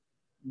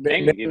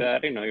 Dang, I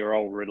didn't know you were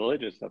all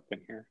religious up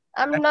in here.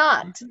 I'm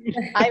not.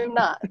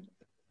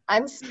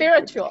 I'm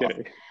spiritual.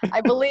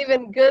 I believe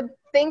in good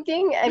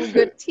thinking and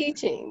good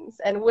teachings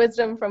and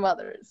wisdom from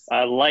others.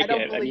 I like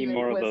it. I need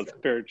more of those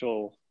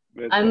spiritual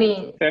wisdom. I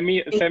mean, send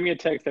me a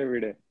text every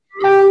day.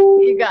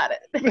 You got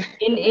it.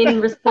 In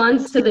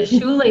response to the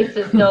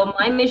shoelaces, though,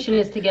 my mission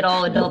is to get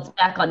all adults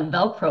back on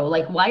Velcro.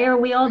 Like, why are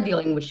we all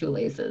dealing with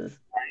shoelaces?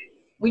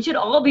 We should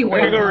all be I'm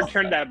wearing. gonna go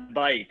return that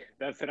bike.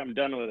 That's it. I'm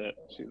done with it.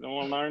 She don't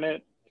want to learn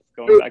it. It's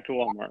going back to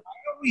Walmart.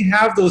 We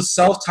have those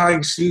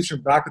self-tying shoes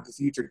from Back to the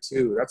Future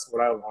too. That's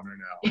what I want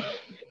to know.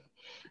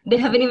 They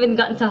haven't even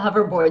gotten to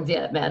hoverboards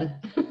yet, man.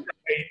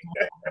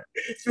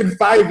 It's been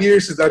 5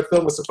 years since that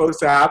film was supposed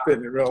to happen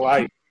in real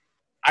life.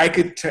 I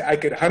could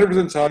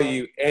 100% tell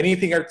you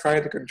anything I've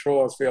tried to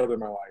control has failed in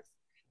my life.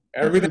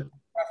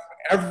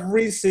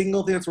 Every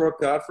single thing that's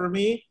worked out for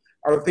me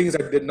are the things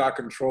I did not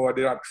control. I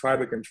did not try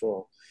to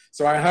control.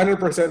 So I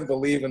 100%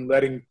 believe in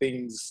letting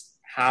things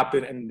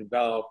happen and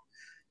develop.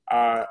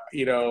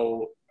 You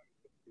know,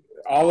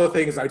 all the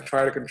things I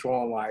try to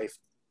control in life,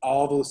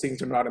 all those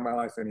things are not in my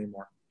life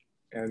anymore.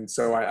 And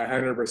so I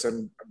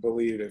 100%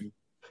 believe in,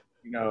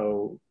 you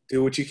know,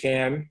 do what you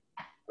can,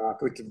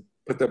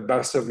 put the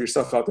best of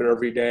yourself out there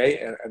every day,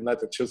 and let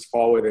the chips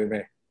fall where they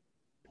may.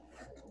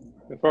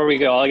 Before we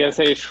go, I gotta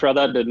say,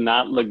 Shraddha did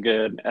not look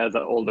good as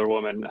an older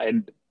woman.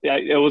 I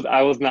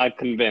was not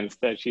convinced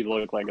that she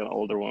looked like an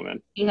older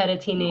woman. He had a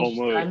teenage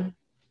son.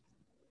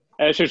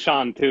 And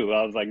Shashan too.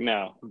 I was like,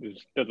 no, this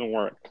doesn't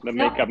work. The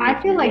makeup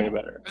needs to be way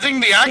better. I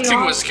think the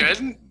acting was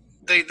good.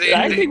 The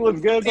acting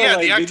was good. But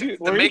yeah, like,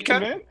 the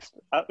makeup.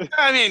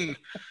 I mean,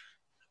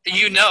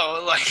 you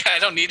know, like, I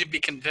don't need to be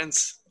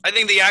convinced. I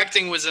think the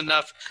acting was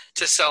enough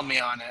to sell me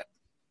on it,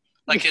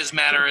 like his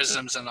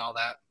mannerisms and all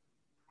that.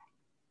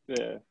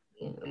 Yeah.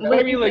 But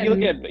I mean, like, you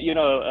look at, you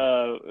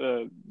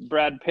know,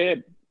 Brad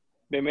Pitt.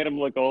 They made him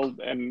look old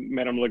and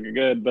made him look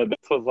good, but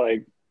this was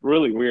like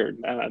really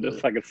weird.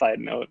 Just like a side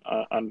note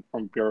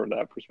from pure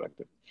that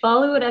perspective.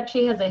 Bollywood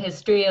actually has a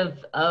history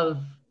of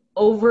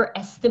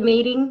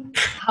overestimating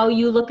how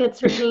you look at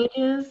certain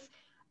ages.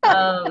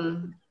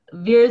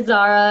 Veer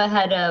Zara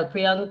had a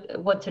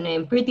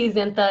Preeti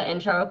Zinta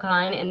and Shah Rukh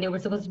Khan, and they were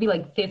supposed to be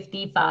like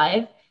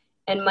 55.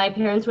 And my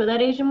parents were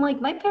that age. I'm like,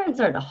 my parents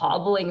are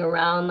hobbling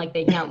around like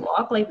they can't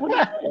walk. Like, what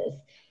is this?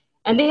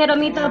 And they had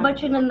Amitabh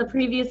Bachchan in the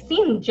previous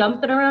scene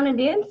jumping around and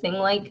dancing.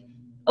 Like,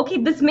 okay,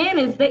 this man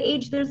is the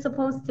age they're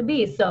supposed to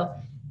be. So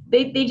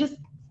they just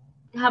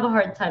have a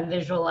hard time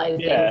visualizing.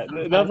 Yeah,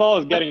 that's all I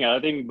was getting at. I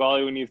think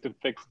Bollywood needs to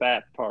fix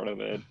that part of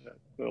it.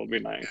 It'll be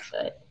nice.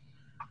 But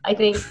I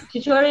think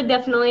Chhichhore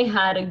definitely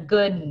had a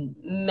good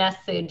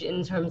message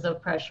in terms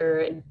of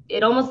pressure.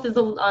 It almost is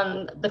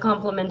on the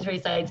complementary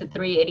side to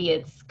Three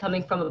Idiots,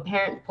 coming from a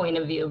parent point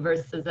of view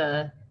versus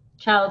a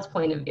child's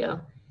point of view.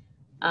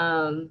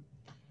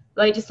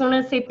 But I just want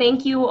to say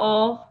thank you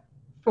all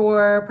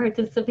for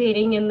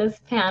participating in this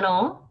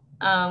panel.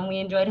 We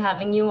enjoyed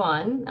having you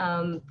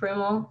on.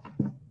 Primal?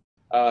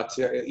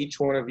 To each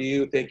one of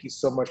you, thank you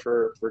so much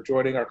for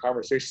joining our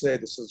conversation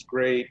today. This was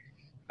great.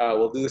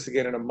 We'll do this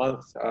again in a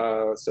month.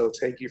 So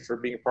thank you for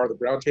being a part of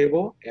the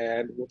Roundtable,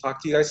 and we'll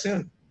talk to you guys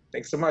soon.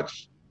 Thanks so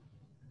much.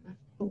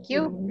 Thank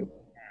you.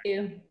 Thank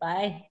you.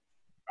 Bye.